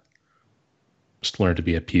to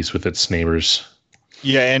be at peace with its neighbors.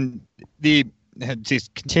 Yeah, and to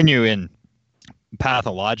continue in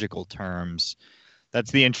pathological terms,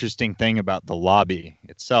 that's the interesting thing about the lobby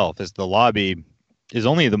itself. Is the lobby is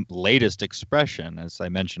only the latest expression, as I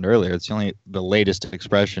mentioned earlier. It's only the latest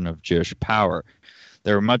expression of Jewish power.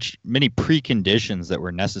 There were many preconditions that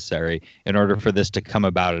were necessary in order for this to come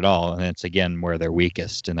about at all, and it's again where they're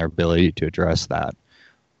weakest in their ability to address that.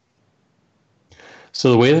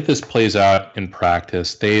 So the way that this plays out in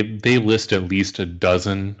practice, they list at least a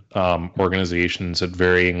dozen organizations at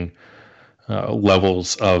varying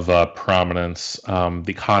levels of prominence.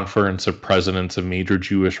 The Conference of Presidents of Major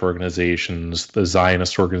Jewish Organizations, the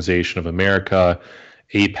Zionist Organization of America,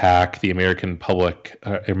 AIPAC, the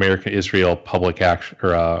American Israel Public Action,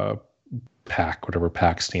 or PAC, whatever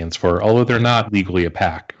PAC stands for, although they're not legally a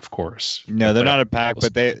PAC, of course. No, they're not a PAC,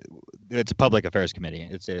 but it's a public affairs committee.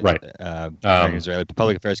 It's a right. Israeli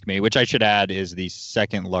Public Affairs Committee, which I should add is the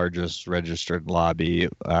second largest registered lobby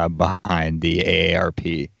behind the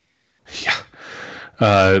AARP. Yeah.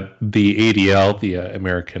 The ADL, the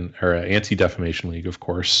American or Anti-Defamation League, of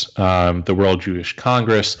course, the World Jewish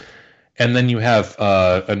Congress, and then you have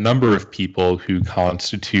a number of people who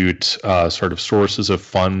constitute sort of sources of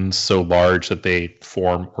funds so large that they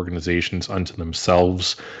form organizations unto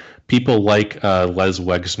themselves. People like Les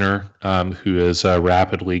Wexner, who is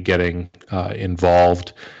rapidly getting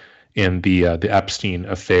involved in the Epstein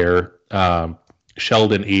affair,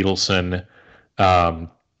 Sheldon Adelson,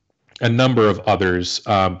 a number of others,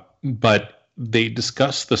 but they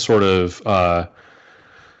discuss the sort of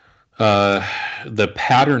the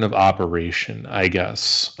pattern of operation, I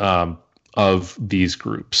guess, of these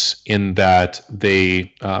groups, in that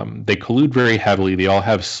they collude very heavily. They all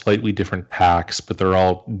have slightly different packs, but they're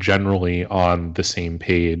all generally on the same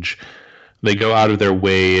page. They go out of their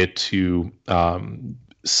way to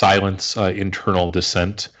silence internal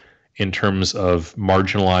dissent in terms of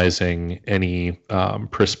marginalizing any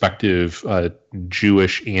prospective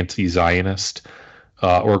Jewish anti-Zionist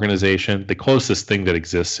organization. The closest thing that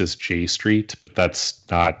exists is J Street. That's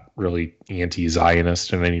not really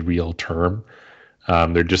anti-Zionist in any real term.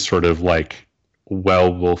 They're just sort of like,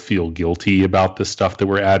 well, we'll feel guilty about the stuff that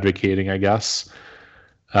we're advocating, I guess.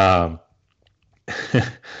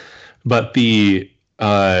 But the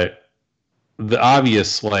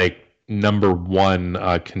obvious, like, number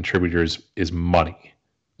one contributors is money.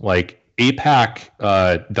 Like,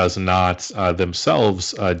 AIPAC does not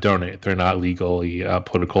themselves donate. They're not legally a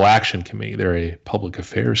political action committee. They're a public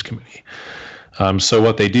affairs committee. So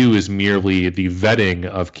what they do is merely the vetting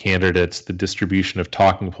of candidates, the distribution of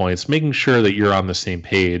talking points, making sure that you're on the same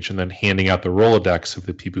page, and then handing out the Rolodex of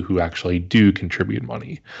the people who actually do contribute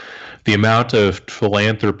money. The amount of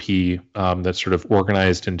philanthropy that's sort of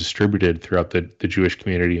organized and distributed throughout the Jewish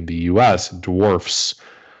community in the U.S. dwarfs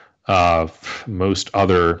most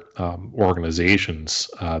other organizations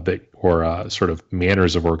or sort of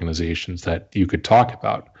manners of organizations that you could talk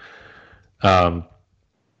about.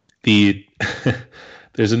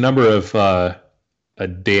 There's a number of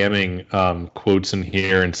damning quotes in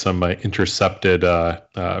here and some intercepted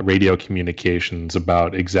radio communications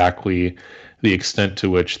about exactly the extent to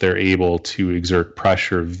which they're able to exert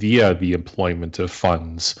pressure via the employment of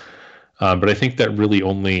funds. But I think that really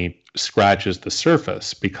only scratches the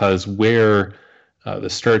surface, because where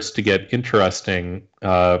this starts to get interesting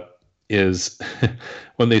is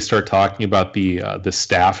when they start talking about the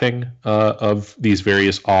staffing of these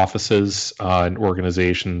various offices and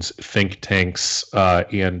organizations, think tanks,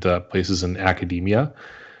 and places in academia.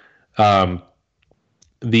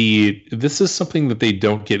 This is something that they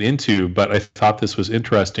don't get into, but I thought this was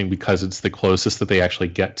interesting because it's the closest that they actually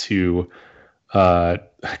get to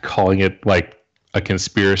calling it like a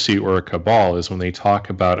conspiracy or a cabal, is when they talk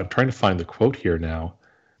about, I'm trying to find the quote here now.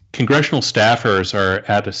 Congressional staffers are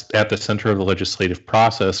at the center of the legislative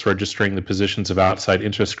process, registering the positions of outside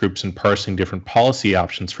interest groups and parsing different policy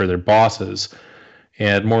options for their bosses.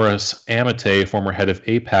 And Morris Amate, former head of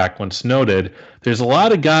AIPAC, once noted, there's a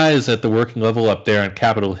lot of guys at the working level up there on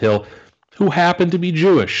Capitol Hill who happen to be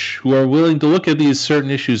Jewish, who are willing to look at these certain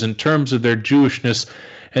issues in terms of their Jewishness.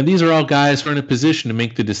 And these are all guys who are in a position to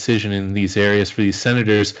make the decision in these areas for these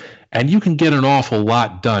senators. And you can get an awful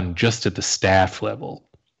lot done just at the staff level.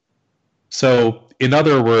 So, in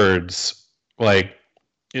other words, like,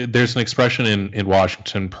 there's an expression in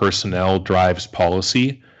Washington, personnel drives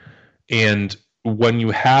policy. And when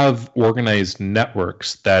you have organized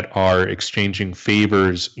networks that are exchanging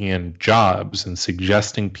favors and jobs and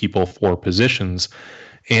suggesting people for positions,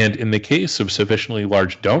 and in the case of sufficiently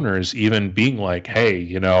large donors, even being like, hey,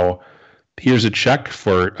 you know, here's a check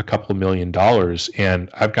for a couple $1 million, and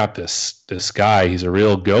I've got this guy, he's a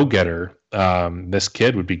real go-getter. This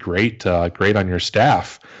kid would be great on your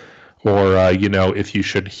staff. Or, you know, if you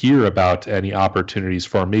should hear about any opportunities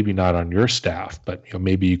for, maybe not on your staff, but, you know,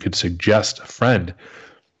 maybe you could suggest a friend.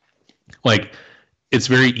 Like, it's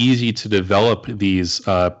very easy to develop these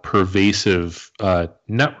pervasive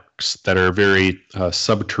networks that are very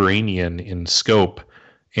subterranean in scope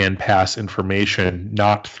and pass information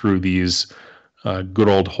not through these good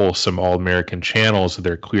old wholesome all-American channels that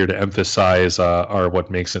they're clear to emphasize are what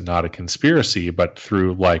makes it not a conspiracy, but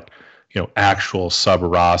through, like, you know, actual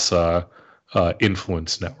sub-rasa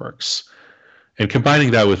influence networks. And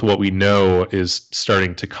combining that with what we know is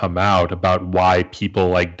starting to come out about why people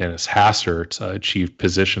like Dennis Hastert achieved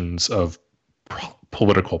positions of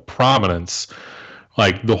political prominence,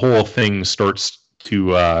 like, the whole thing starts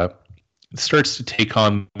to take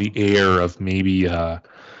on the air of maybe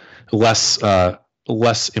less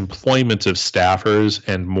employment of staffers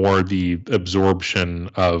and more the absorption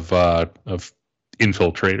of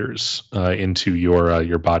infiltrators into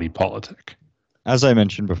your body politic. As I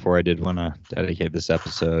mentioned before, I did want to dedicate this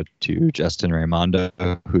episode to Justin Raimondo,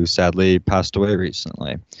 who sadly passed away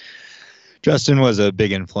recently. Justin was a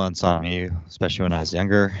big influence on me, especially when I was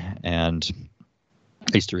younger, and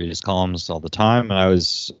I used to read his columns all the time. And I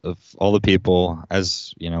was, of all the people,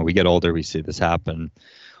 as you know, we get older, we see this happen.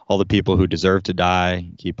 All the people who deserve to die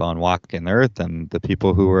keep on walking the earth, and the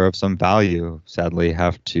people who are of some value sadly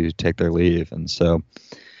have to take their leave. And so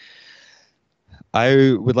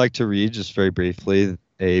I would like to read just very briefly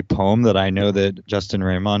a poem that I know that Justin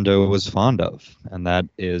Raimondo was fond of, and that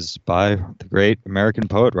is by the great American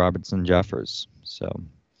poet Robertson Jeffers. So,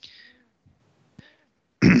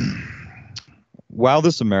 while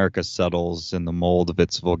this America settles in the mold of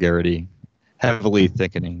its vulgarity, heavily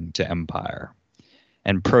thickening to empire,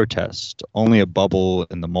 and protest, only a bubble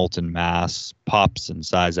in the molten mass, pops and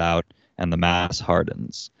sighs out, and the mass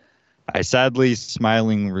hardens. I sadly,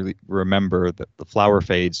 smiling, remember that the flower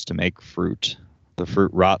fades to make fruit, the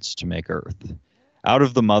fruit rots to make earth. Out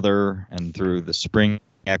of the mother and through the spring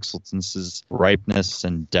exultances, ripeness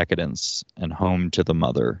and decadence, and home to the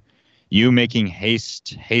mother. You making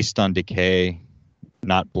haste on decay,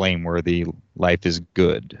 not blameworthy, life is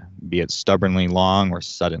good, be it stubbornly long or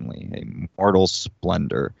suddenly, a mortal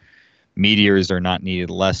splendor. Meteors are not needed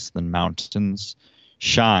less than mountains.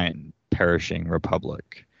 Shine, perishing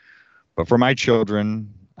republic. But for my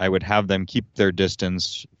children, I would have them keep their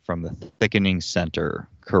distance from the thickening center,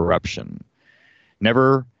 corruption.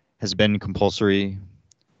 Never has been compulsory.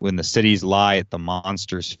 When the cities lie at the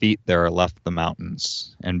monster's feet, there are left the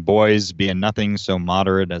mountains. And boys be in nothing so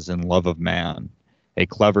moderate as in love of man, a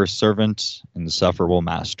clever servant, insufferable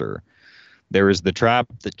master. There is the trap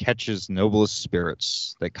that catches noblest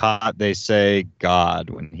spirits, that caught, they say, God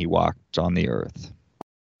when he walked on the earth.